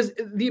does, because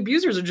the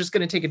abusers are just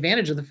going to take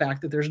advantage of the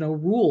fact that there's no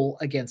rule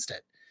against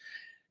it.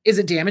 Is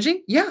it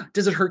damaging? Yeah.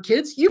 Does it hurt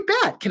kids? You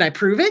bet. Can I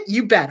prove it?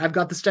 You bet. I've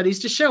got the studies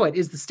to show it.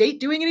 Is the state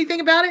doing anything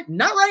about it?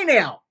 Not right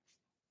now.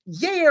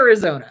 Yay,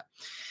 Arizona.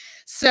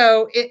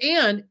 So,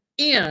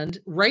 and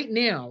right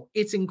now,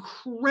 it's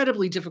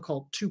incredibly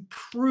difficult to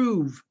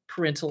prove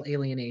parental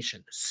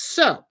alienation.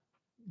 So,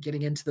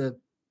 getting into the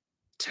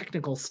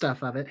technical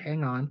stuff of it,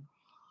 hang on.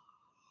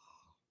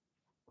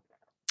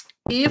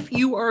 If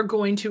you are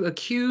going to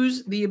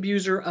accuse the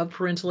abuser of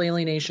parental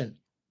alienation,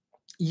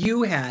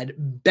 you had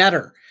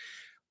better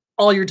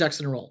all your ducks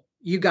in a row.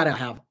 You got to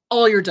have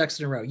all your ducks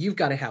in a row. You've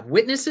got to have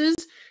witnesses.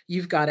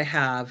 You've got to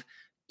have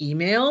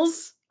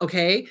emails.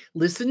 Okay,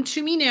 listen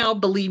to me now.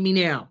 Believe me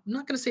now. I'm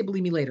not going to say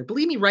believe me later.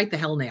 Believe me right the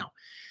hell now.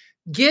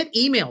 Get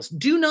emails.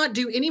 Do not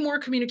do any more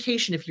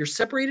communication. If you're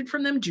separated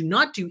from them, do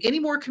not do any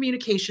more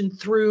communication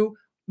through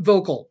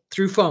vocal,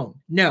 through phone.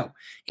 No,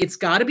 it's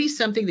got to be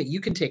something that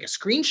you can take a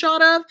screenshot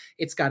of.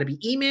 It's got to be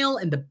email.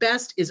 And the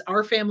best is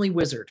Our Family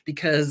Wizard,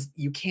 because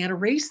you can't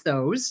erase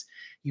those.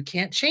 You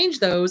can't change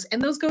those,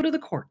 and those go to the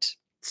court.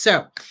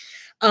 So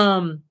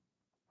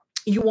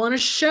you want to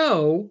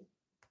show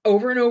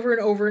over and over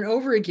and over and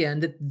over again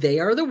that they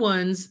are the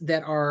ones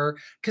that are,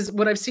 because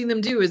what I've seen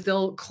them do is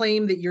they'll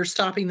claim that you're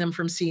stopping them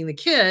from seeing the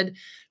kid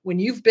when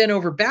you've been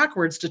over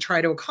backwards to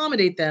try to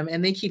accommodate them,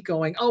 and they keep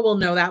going, oh, well,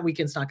 no, that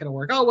weekend's not going to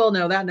work. Oh, well,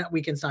 no, that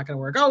weekend's not going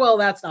to work. Oh, well,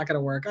 that's not going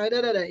to work.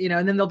 You know,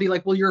 and then they'll be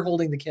like, well, you're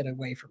holding the kid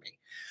away from me.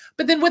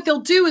 But then what they'll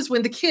do is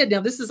when the kid,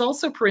 now this is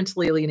also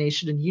parental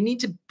alienation, and you need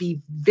to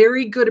be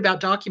very good about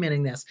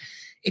documenting this.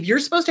 If you're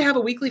supposed to have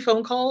a weekly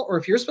phone call, or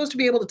if you're supposed to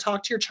be able to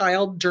talk to your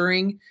child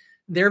during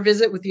their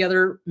visit with the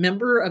other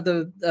member of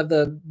the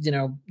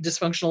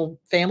dysfunctional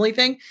family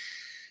thing,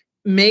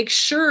 make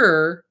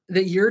sure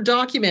that you're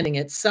documenting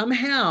it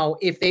somehow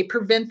if they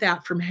prevent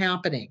that from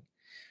happening.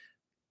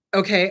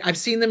 Okay, I've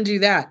seen them do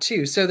that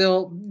too.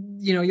 So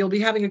you'll be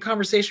having a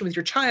conversation with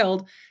your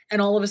child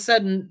and all of a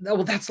sudden, oh,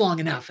 well, that's long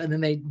enough. And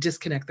then they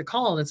disconnect the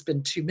call and it's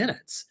been 2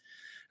 minutes.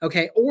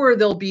 Okay. Or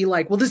they'll be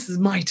like, well, this is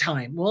my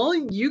time. Well,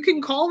 you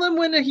can call them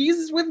when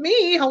he's with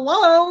me.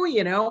 Hello,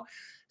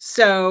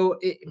 So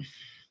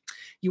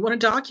you want to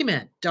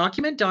document,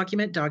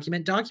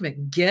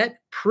 get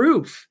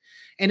proof.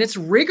 And it's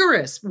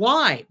rigorous.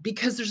 Why?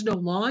 Because there's no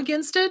law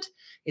against it.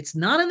 It's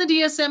not in the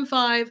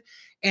DSM-5.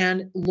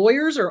 And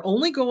lawyers are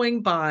only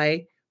going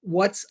by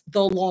what's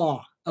the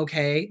law.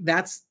 Okay.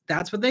 That's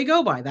what they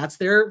go by. That's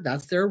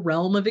their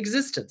realm of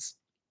existence.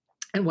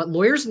 And what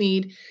lawyers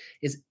need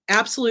is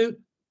absolute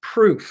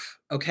proof.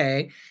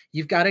 Okay.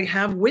 You've got to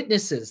have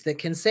witnesses that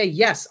can say,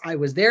 yes, I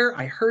was there.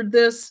 I heard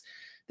this.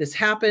 This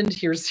happened.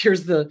 Here's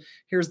the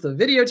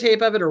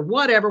videotape of it, or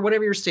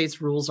whatever your state's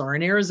rules are.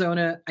 In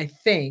Arizona, I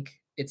think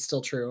it's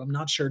still true. I'm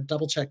not sure.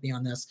 Double check me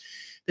on this.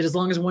 That as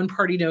long as one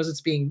party knows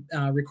it's being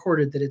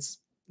recorded, that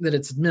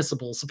it's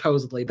admissible,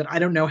 supposedly. But I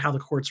don't know how the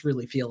courts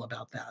really feel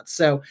about that.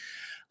 So,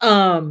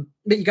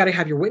 but you got to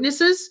have your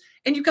witnesses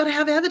and you've got to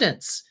have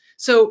evidence.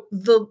 So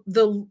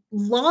the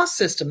law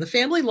system, the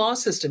family law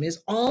system, is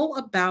all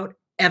about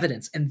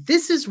evidence. And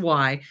this is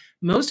why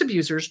most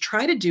abusers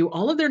try to do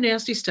all of their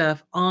nasty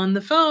stuff on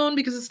the phone,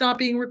 because it's not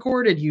being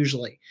recorded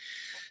usually.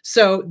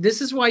 So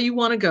this is why you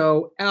want to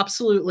go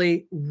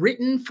absolutely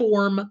written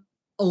form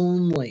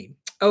only.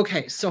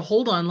 Okay, so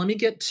hold on. Let me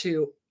get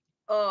to,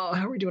 how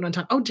are we doing on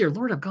time? Oh, dear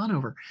Lord, I've gone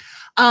over.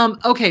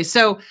 Okay,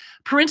 so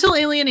parental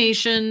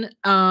alienation,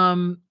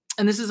 and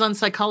this is on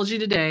Psychology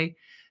Today.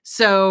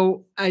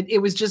 So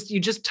it was you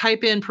just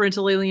type in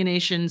parental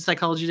alienation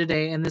Psychology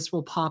Today, and this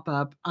will pop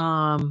up.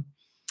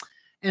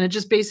 And it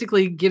just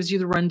basically gives you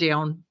the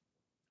rundown.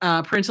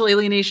 Parental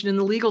alienation in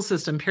the legal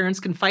system. Parents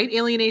can fight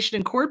alienation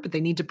in court, but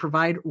they need to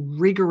provide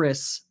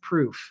rigorous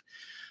proof.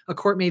 A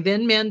court may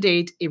then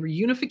mandate a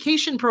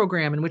reunification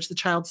program in which the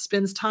child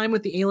spends time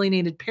with the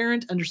alienated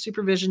parent under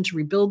supervision to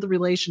rebuild the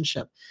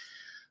relationship.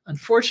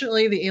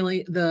 Unfortunately,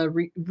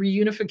 the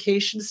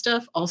reunification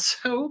stuff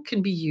also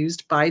can be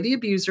used by the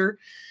abuser.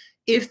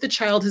 If the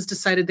child has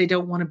decided they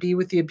don't want to be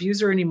with the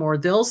abuser anymore,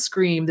 they'll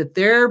scream that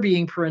they're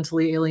being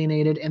parentally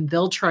alienated and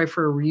they'll try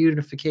for a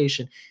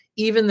reunification,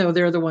 even though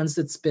they're the ones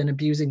that's been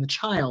abusing the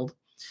child.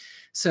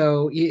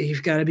 So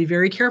you've got to be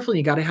very careful.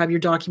 You got to have your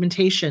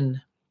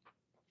documentation.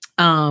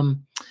 All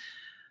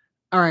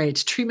right.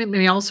 Treatment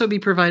may also be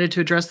provided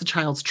to address the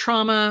child's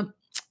trauma.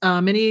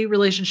 Many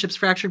relationships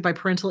fractured by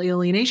parental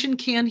alienation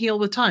can heal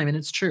with time, and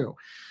it's true.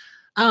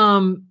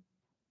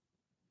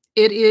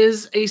 It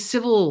is a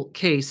civil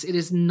case. It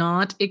is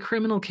not a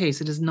criminal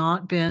case. It has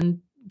not been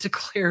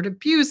declared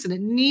abuse, and it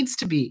needs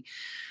to be.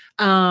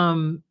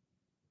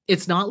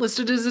 It's not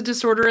listed as a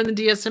disorder in the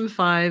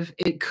DSM-5.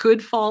 It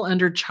could fall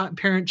under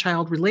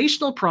parent-child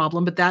relational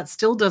problem, but that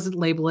still doesn't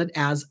label it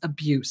as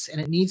abuse,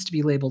 and it needs to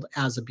be labeled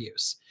as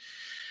abuse.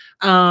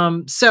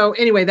 So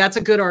anyway, that's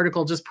a good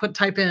article. Just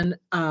type in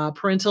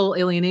parental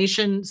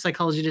alienation,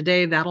 Psychology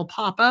Today. That'll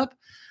pop up.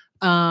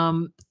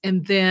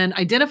 And then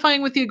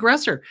identifying with the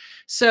aggressor.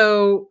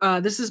 So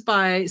this is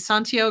by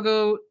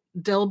Santiago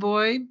Del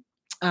Boy,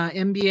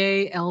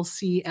 MBA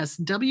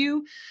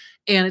LCSW,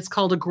 and it's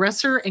called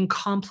Aggressor and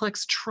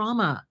Complex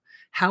Trauma: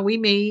 How We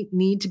May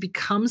Need to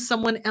Become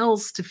Someone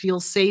Else to Feel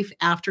Safe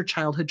After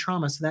Childhood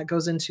Trauma. So that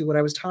goes into what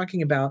I was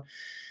talking about,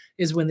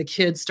 is when the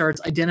kid starts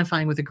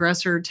identifying with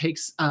aggressor,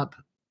 takes up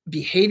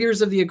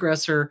behaviors of the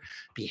aggressor,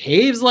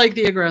 behaves like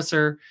the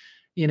aggressor,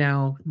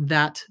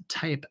 that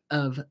type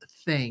of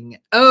thing.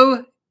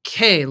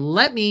 Okay,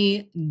 let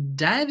me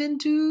dive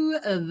into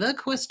the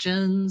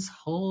questions.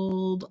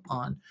 Hold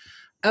on.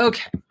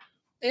 Okay.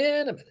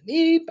 And I'm going to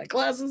need my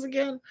glasses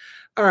again.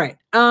 All right.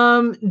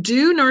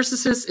 Do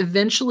narcissists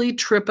eventually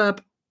trip up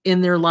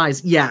in their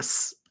lies?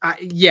 Yes.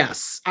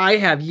 Yes. I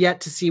have yet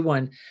to see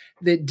one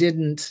that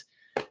didn't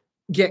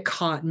get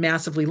caught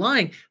massively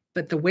lying.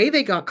 But the way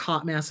they got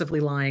caught massively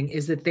lying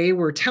is that they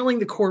were telling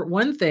the court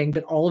one thing,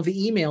 but all of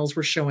the emails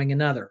were showing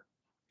another.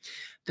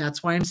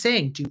 That's why I'm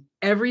saying do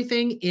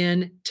everything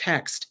in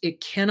text. It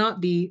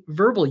cannot be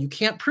verbal. You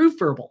can't prove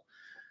verbal.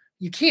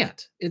 You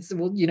can't. It's,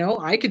 well,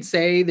 I could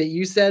say that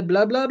you said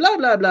blah, blah, blah,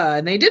 blah, blah,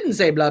 and they didn't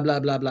say blah, blah,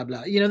 blah, blah,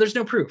 blah. There's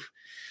no proof.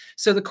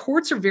 So the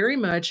courts are very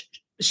much,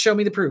 show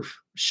me the proof.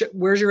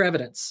 Where's your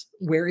evidence?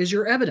 Where is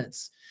your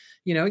evidence?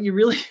 You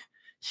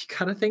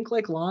got to think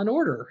like Law and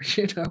Order.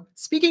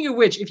 Speaking of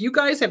which, if you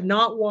guys have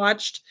not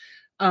watched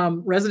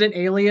Resident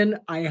Alien,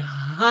 I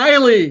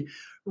highly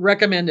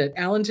recommend it.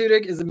 Alan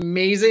Tudyk is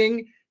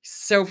amazing.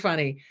 So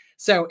funny.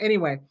 So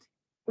anyway,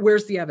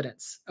 where's the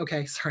evidence?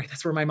 Okay, sorry,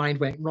 that's where my mind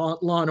went. Law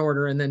and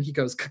Order, and then he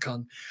goes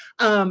kakung.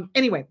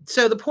 Anyway,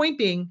 so the point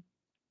being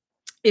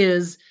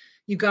is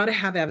you got to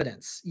have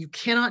evidence. You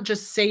cannot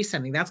just say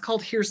something. That's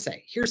called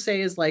hearsay. Hearsay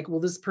is like, well,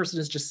 this person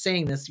is just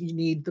saying this. You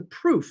need the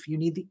proof. You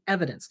need the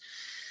evidence.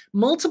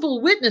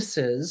 Multiple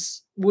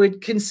witnesses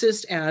would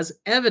consist as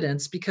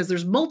evidence because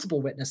there's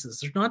multiple witnesses.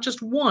 There's not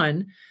just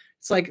one.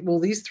 It's like, well,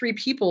 these three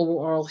people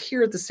are all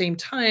here at the same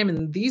time,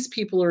 and these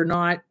people are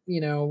not,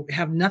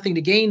 have nothing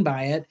to gain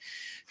by it,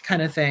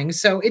 kind of thing.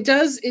 So it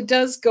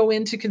does go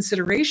into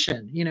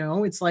consideration.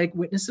 It's like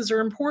witnesses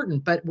are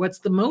important, but what's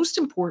the most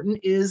important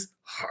is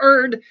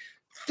hard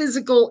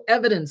physical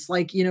evidence.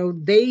 Like,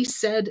 they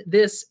said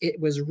this, it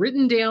was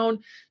written down,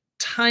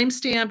 time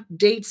stamped,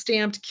 date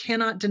stamped,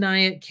 cannot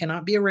deny it,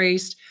 cannot be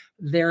erased.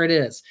 There it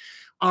is.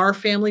 Our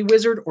family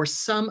wizard or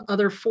some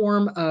other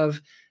form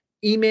of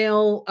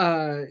email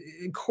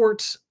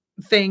court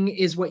thing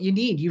is what you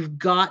need. You've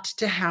got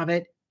to have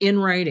it in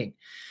writing.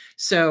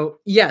 So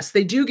yes,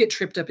 they do get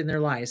tripped up in their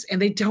lies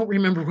and they don't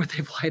remember what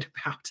they've lied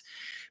about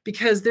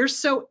because they're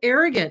so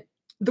arrogant.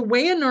 The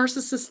way a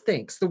narcissist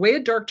thinks, the way a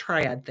dark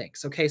triad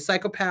thinks, okay,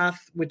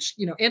 psychopath, which,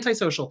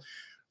 antisocial,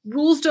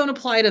 rules don't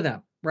apply to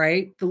them,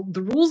 right?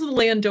 The rules of the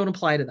land don't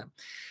apply to them.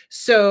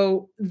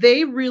 So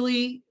they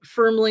really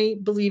firmly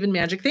believe in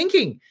magic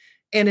thinking.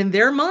 And in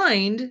their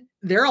mind,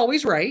 they're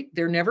always right.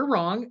 They're never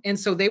wrong. And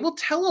so they will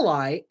tell a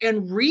lie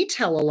and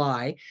retell a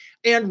lie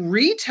and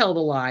retell the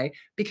lie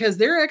because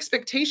their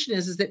expectation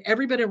is that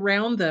everybody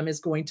around them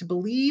is going to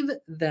believe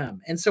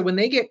them. And so when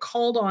they get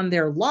called on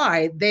their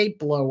lie, they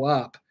blow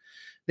up.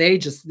 They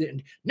just,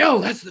 no,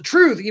 that's the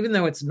truth, even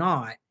though it's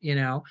not,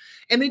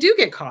 and they do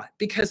get caught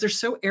because they're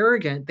so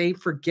arrogant. They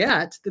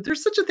forget that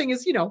there's such a thing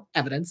as,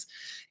 evidence.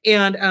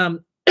 And,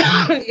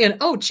 and,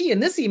 oh, gee, in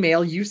this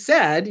email, you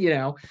said,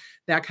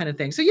 that kind of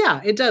thing. So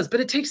yeah, it does,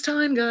 but it takes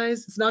time,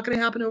 guys. It's not going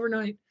to happen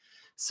overnight.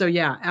 So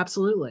yeah,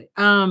 absolutely.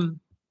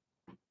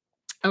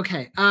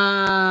 Okay. One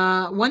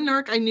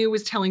narc I knew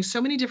was telling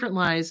so many different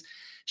lies.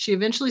 She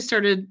eventually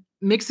started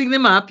mixing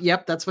them up.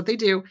 Yep, that's what they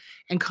do.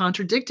 And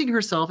contradicting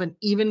herself and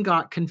even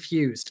got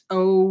confused.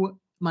 Oh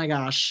my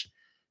gosh.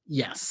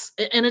 Yes.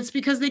 And it's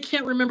because they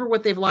can't remember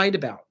what they've lied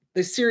about.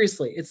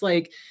 Seriously, it's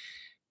like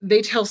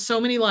they tell so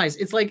many lies.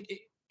 It's like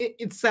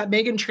it's that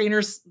Meghan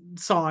Trainor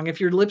song. If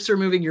your lips are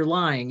moving, you're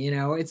lying.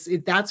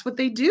 That's what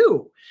they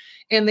do.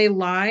 And they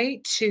lie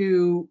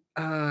to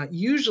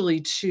usually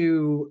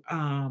to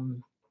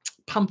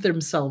pump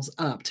themselves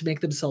up, to make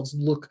themselves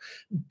look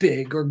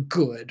big or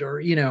good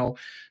or,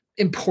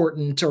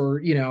 important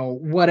or,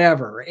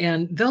 whatever.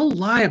 And they'll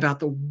lie about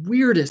the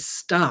weirdest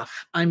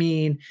stuff. I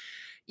mean,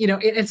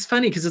 it's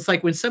funny because it's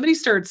like when somebody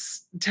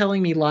starts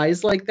telling me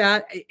lies like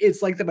that,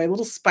 it's like that my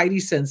little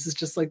spidey sense is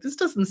just like, this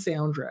doesn't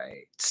sound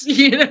right,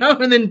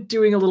 and then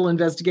doing a little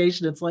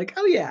investigation, it's like,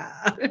 oh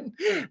yeah,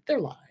 they're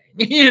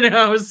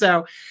lying,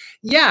 so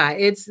yeah,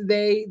 it's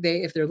they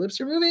if their lips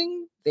are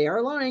moving, they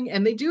are lying,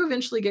 and they do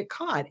eventually get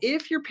caught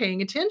if you're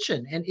paying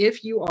attention and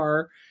if you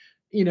are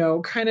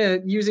kind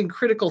of using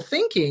critical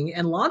thinking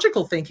and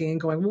logical thinking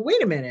and going, well,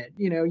 wait a minute,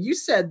 you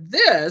said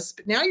this,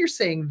 but now you're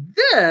saying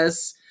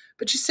this,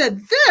 but you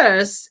said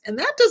this, and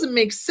that doesn't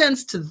make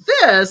sense to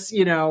this,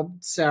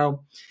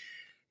 so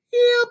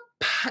yep,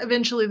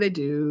 eventually they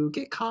do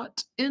get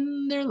caught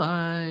in their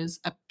lies.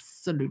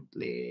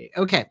 Absolutely.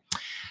 Okay.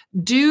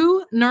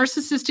 Do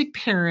narcissistic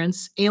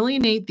parents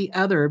alienate the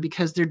other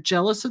because they're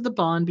jealous of the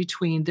bond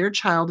between their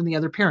child and the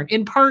other parent?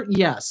 In part,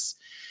 yes,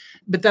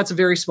 but that's a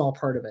very small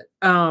part of it.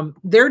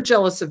 They're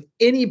jealous of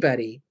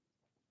anybody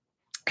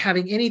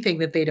having anything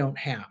that they don't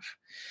have.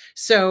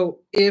 So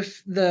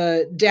if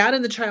the dad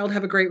and the child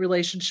have a great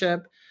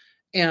relationship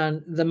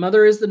and the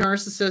mother is the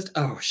narcissist,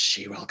 oh,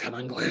 she will come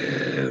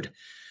unglued.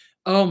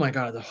 Oh my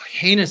God, the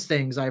heinous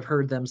things I've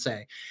heard them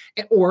say.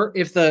 Or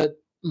if the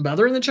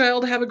mother and the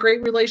child have a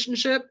great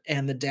relationship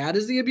and the dad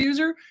is the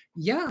abuser,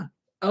 yeah,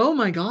 oh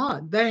my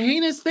God, the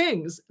heinous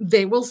things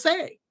they will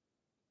say.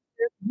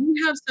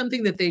 You have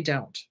something that they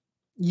don't.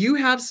 You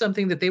have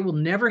something that they will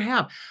never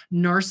have.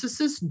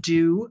 Narcissists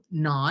do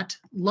not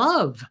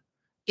love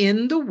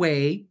in the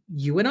way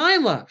you and I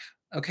love.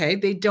 Okay.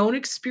 They don't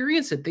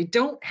experience it. They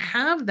don't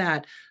have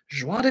that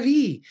joie de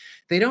vivre.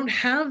 They don't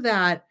have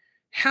that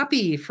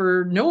happy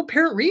for no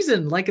apparent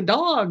reason, like a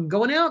dog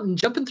going out and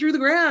jumping through the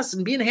grass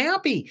and being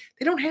happy.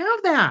 They don't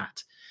have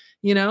that.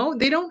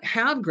 They don't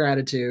have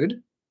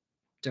gratitude.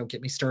 Don't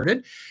get me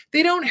started.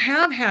 They don't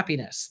have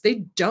happiness.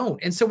 They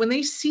don't. And so when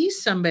they see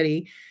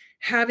somebody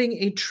having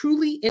a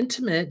truly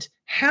intimate,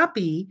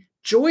 happy,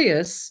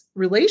 joyous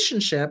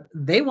relationship,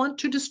 they want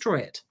to destroy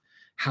it.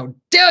 How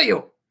dare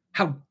you?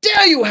 How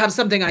dare you have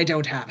something I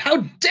don't have? How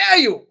dare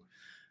you?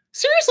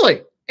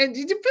 Seriously. And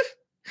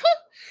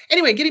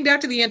anyway, getting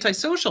back to the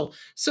antisocial.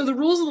 So the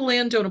rules of the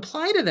land don't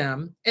apply to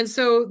them. And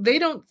so they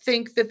don't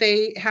think that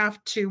they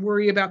have to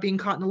worry about being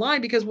caught in a lie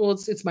because, well,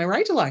 it's my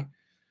right to lie.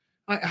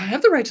 I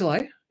have the right to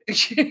lie.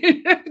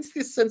 It's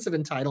this sense of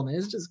entitlement.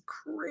 It's just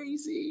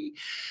crazy.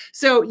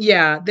 So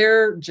yeah,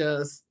 they're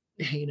just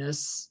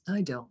heinous.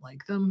 I don't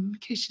like them. In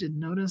case you didn't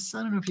notice,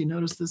 I don't know if you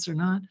noticed this or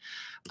not.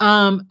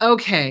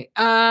 Okay.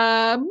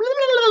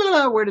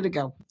 Where did it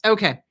go?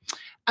 Okay.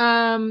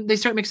 They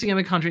start mixing up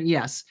a contract.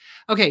 Yes.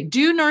 Okay.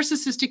 Do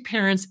narcissistic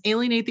parents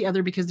alienate the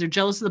other because they're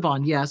jealous of the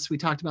bond? Yes, we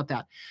talked about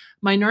that.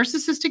 My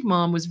narcissistic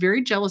mom was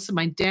very jealous of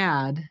my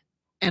dad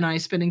and I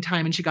spending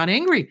time and she got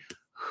angry.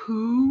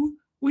 Who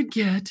would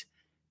get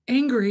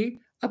angry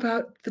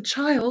about the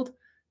child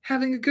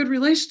having a good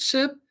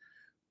relationship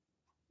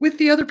with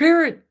the other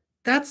parent?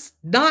 That's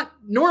not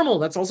normal.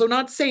 That's also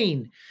not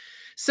sane.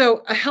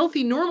 So a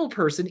healthy, normal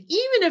person,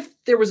 even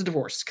if there was a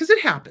divorce, because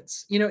it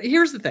happens,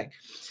 here's the thing.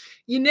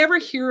 You never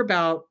hear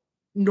about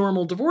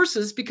normal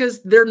divorces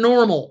because they're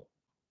normal.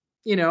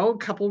 A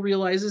couple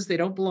realizes they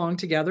don't belong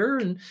together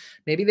and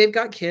maybe they've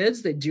got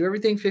kids. They do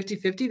everything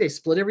 50-50. They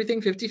split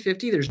everything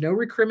 50-50. There's no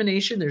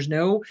recrimination. There's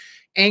no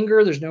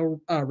anger. There's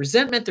no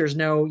resentment. There's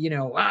no,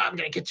 I'm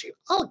going to get you.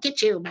 I'll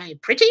get you, my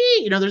pretty.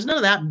 There's none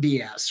of that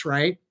BS,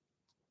 right?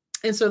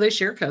 And so they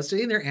share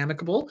custody and they're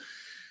amicable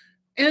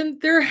and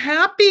they're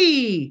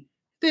happy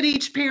that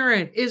each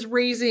parent is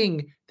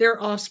raising their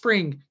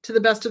offspring to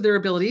the best of their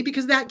ability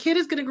because that kid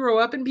is going to grow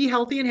up and be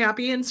healthy and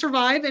happy and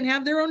survive and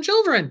have their own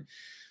children.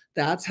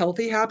 That's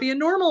healthy, happy, and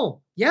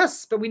normal.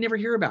 Yes, but we never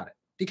hear about it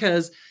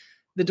because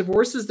the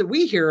divorces that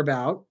we hear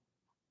about,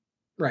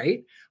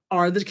 right,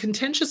 are the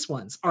contentious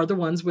ones, are the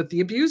ones with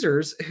the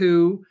abusers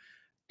who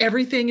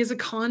everything is a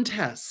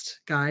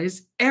contest,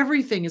 guys.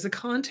 Everything is a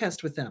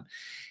contest with them.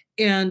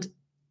 And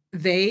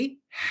they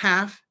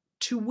have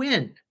to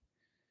win.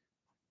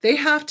 They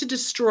have to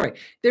destroy.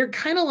 They're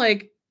kind of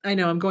like, I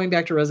know I'm going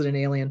back to Resident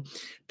Alien,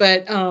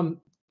 but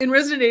in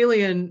Resident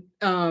Alien,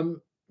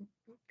 Alan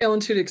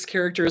Tudyk's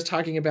character is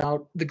talking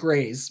about the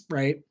Greys,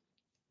 right?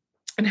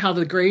 And how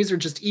the Greys are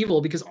just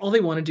evil because all they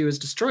want to do is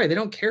destroy. They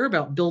don't care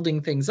about building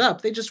things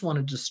up. They just want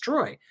to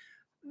destroy.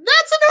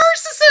 That's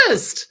a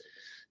narcissist.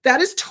 That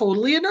is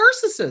totally a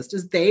narcissist,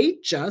 is they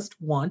just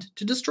want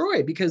to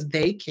destroy because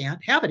they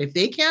can't have it. If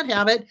they can't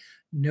have it,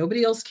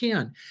 nobody else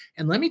can.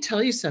 And let me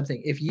tell you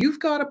something. If you've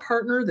got a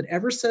partner that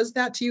ever says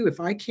that to you, if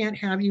I can't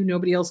have you,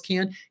 nobody else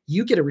can,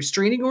 you get a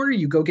restraining order,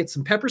 you go get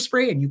some pepper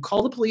spray and you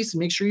call the police and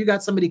make sure you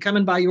got somebody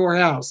coming by your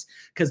house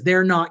because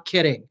they're not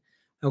kidding.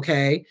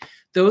 Okay.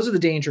 Those are the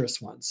dangerous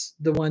ones.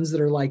 The ones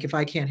that are like, if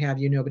I can't have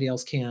you, nobody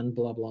else can,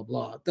 blah, blah,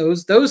 blah.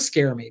 Those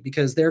scare me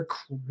because they're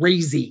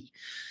crazy.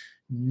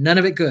 None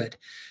of it good.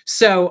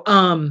 So,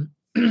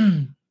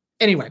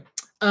 anyway,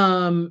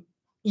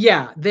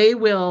 yeah, they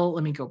will.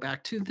 Let me go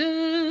back to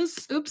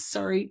this. Oops,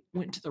 sorry,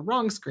 went to the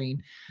wrong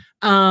screen.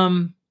 Yeah,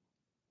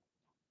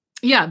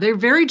 they're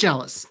very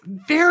jealous.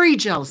 Very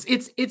jealous.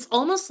 It's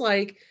almost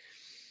like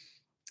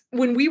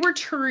when we were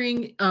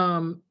touring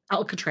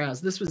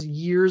Alcatraz, this was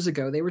years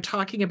ago, they were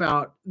talking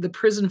about the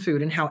prison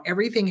food and how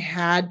everything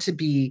had to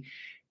be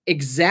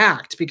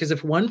exact because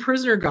if one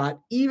prisoner got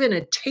even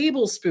a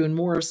tablespoon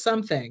more of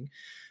something,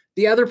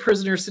 the other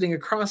prisoner sitting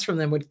across from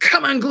them would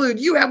come unglued.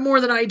 You have more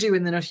than I do.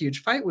 And then a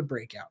huge fight would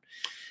break out.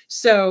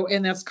 So,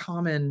 and that's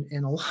common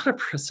in a lot of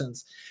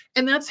prisons.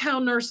 And that's how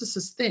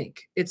narcissists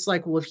think. It's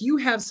like, well, if you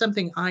have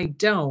something I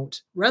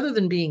don't, rather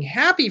than being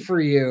happy for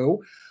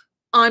you,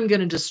 I'm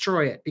going to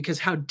destroy it because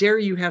how dare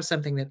you have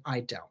something that I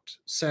don't?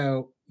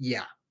 So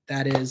yeah,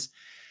 that is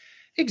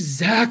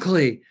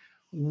exactly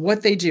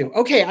what they do.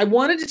 Okay, I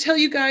wanted to tell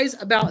you guys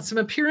about some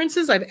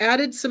appearances. I've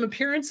added some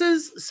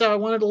appearances, so I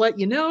wanted to let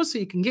you know so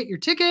you can get your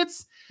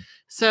tickets.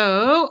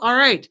 So, all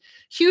right.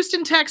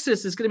 Houston,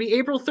 Texas is going to be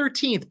April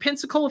 13th.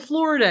 Pensacola,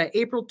 Florida,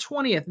 April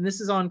 20th. And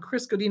this is on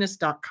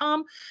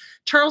chrisgodinas.com.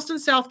 Charleston,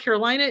 South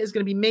Carolina is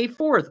going to be May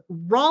 4th.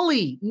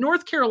 Raleigh,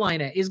 North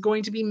Carolina is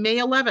going to be May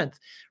 11th.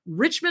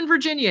 Richmond,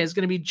 Virginia is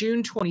going to be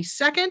June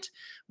 22nd.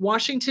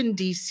 Washington,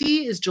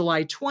 D.C. is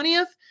July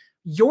 20th.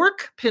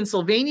 York,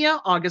 Pennsylvania,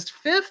 August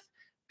 5th.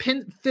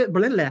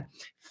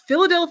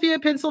 Philadelphia,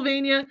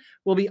 Pennsylvania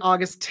will be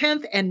August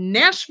 10th, and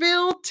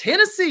Nashville,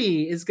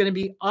 Tennessee is going to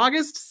be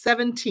August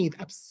 17th.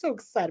 I'm so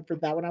excited for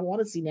that one. I want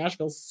to see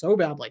Nashville so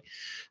badly.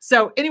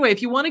 So anyway, if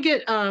you want to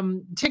get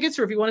tickets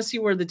or if you want to see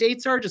where the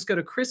dates are, just go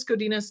to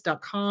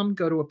chrisgodinas.com,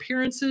 go to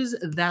appearances.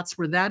 That's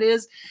where that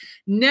is.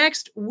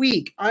 Next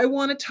week, I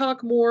want to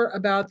talk more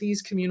about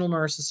these communal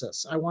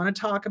narcissists. I want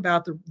to talk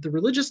about the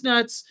religious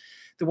nuts,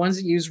 the ones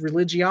that use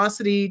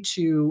religiosity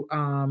to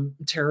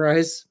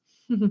terrorize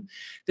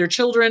their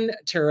children,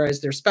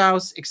 terrorize their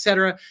spouse,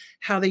 etc.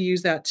 How they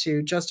use that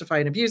to justify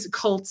and abuse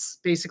cults.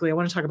 Basically, I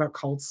want to talk about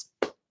cults.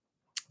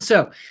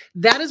 So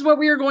that is what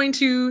we are going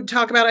to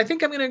talk about. I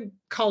think I'm going to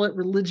call it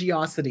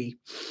religiosity.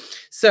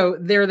 So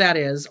there that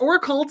is. Or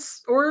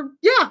cults, or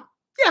yeah,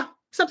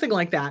 something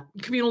like that.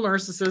 Communal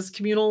narcissists,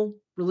 communal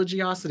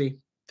religiosity.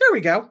 There we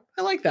go.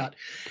 I like that.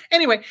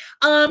 Anyway,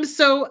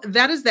 so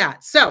that is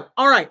that. So,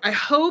 all right. I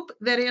hope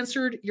that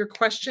answered your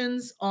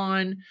questions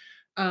on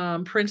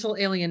parental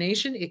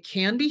alienation. It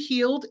can be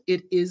healed.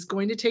 It is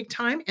going to take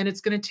time, and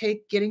it's going to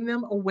take getting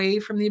them away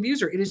from the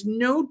abuser. It is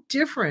no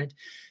different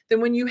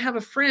than when you have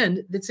a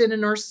friend that's in a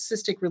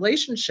narcissistic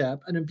relationship,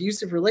 an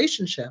abusive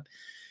relationship.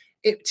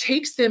 It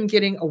takes them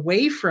getting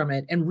away from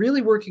it and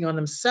really working on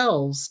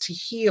themselves to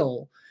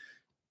heal,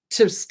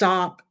 to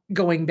stop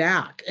going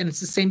back. And it's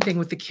the same thing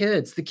with the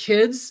kids. The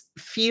kids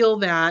feel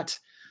that,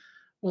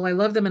 well, I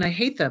love them and I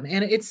hate them.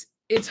 And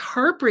it's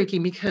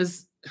heartbreaking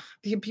because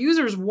the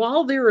abusers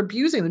while they're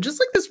abusing them. Just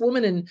like this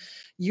woman in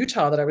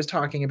Utah that I was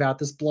talking about,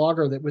 this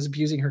blogger that was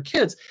abusing her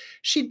kids,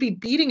 she'd be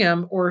beating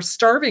him or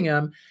starving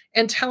him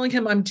and telling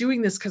him, I'm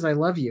doing this because I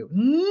love you.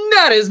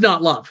 That is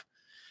not love.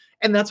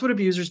 And that's what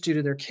abusers do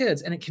to their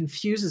kids. And it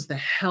confuses the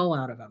hell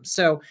out of them.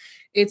 So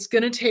it's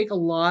going to take a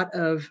lot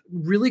of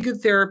really good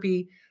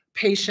therapy,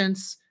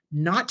 patience,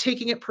 not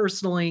taking it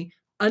personally,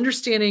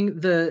 understanding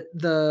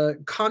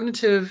the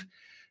cognitive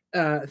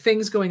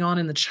things going on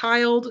in the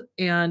child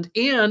and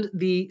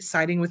the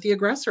siding with the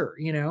aggressor,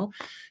 you know.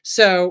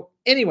 So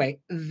anyway,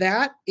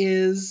 that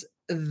is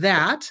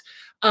that.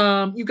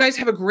 You guys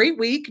have a great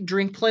week.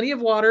 Drink plenty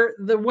of water.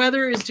 The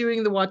weather is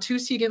doing the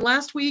Watusi again.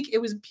 Last week it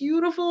was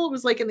beautiful. It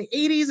was like in the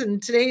 80s,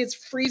 and today it's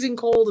freezing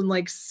cold and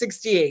like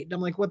 68. And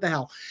I'm like, what the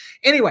hell?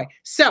 Anyway,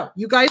 so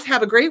you guys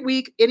have a great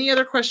week. Any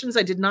other questions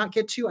I did not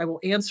get to, I will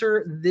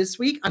answer this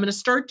week. I'm going to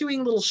start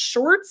doing little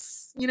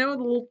shorts, you know,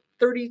 the little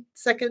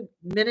 30-second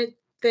minute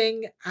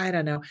thing, I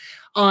don't know,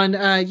 on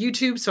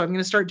YouTube. So I'm going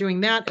to start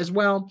doing that as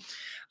well.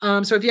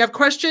 So if you have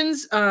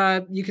questions,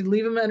 you can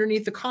leave them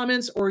underneath the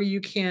comments, or you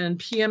can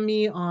PM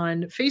me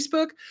on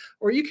Facebook,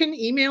 or you can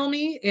email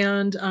me,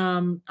 and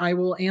I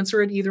will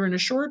answer it either in a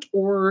short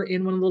or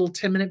in one of the little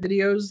 10-minute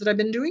videos that I've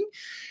been doing.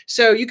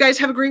 So you guys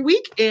have a great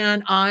week,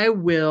 and I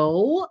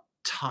will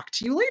talk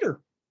to you later.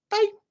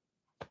 Bye.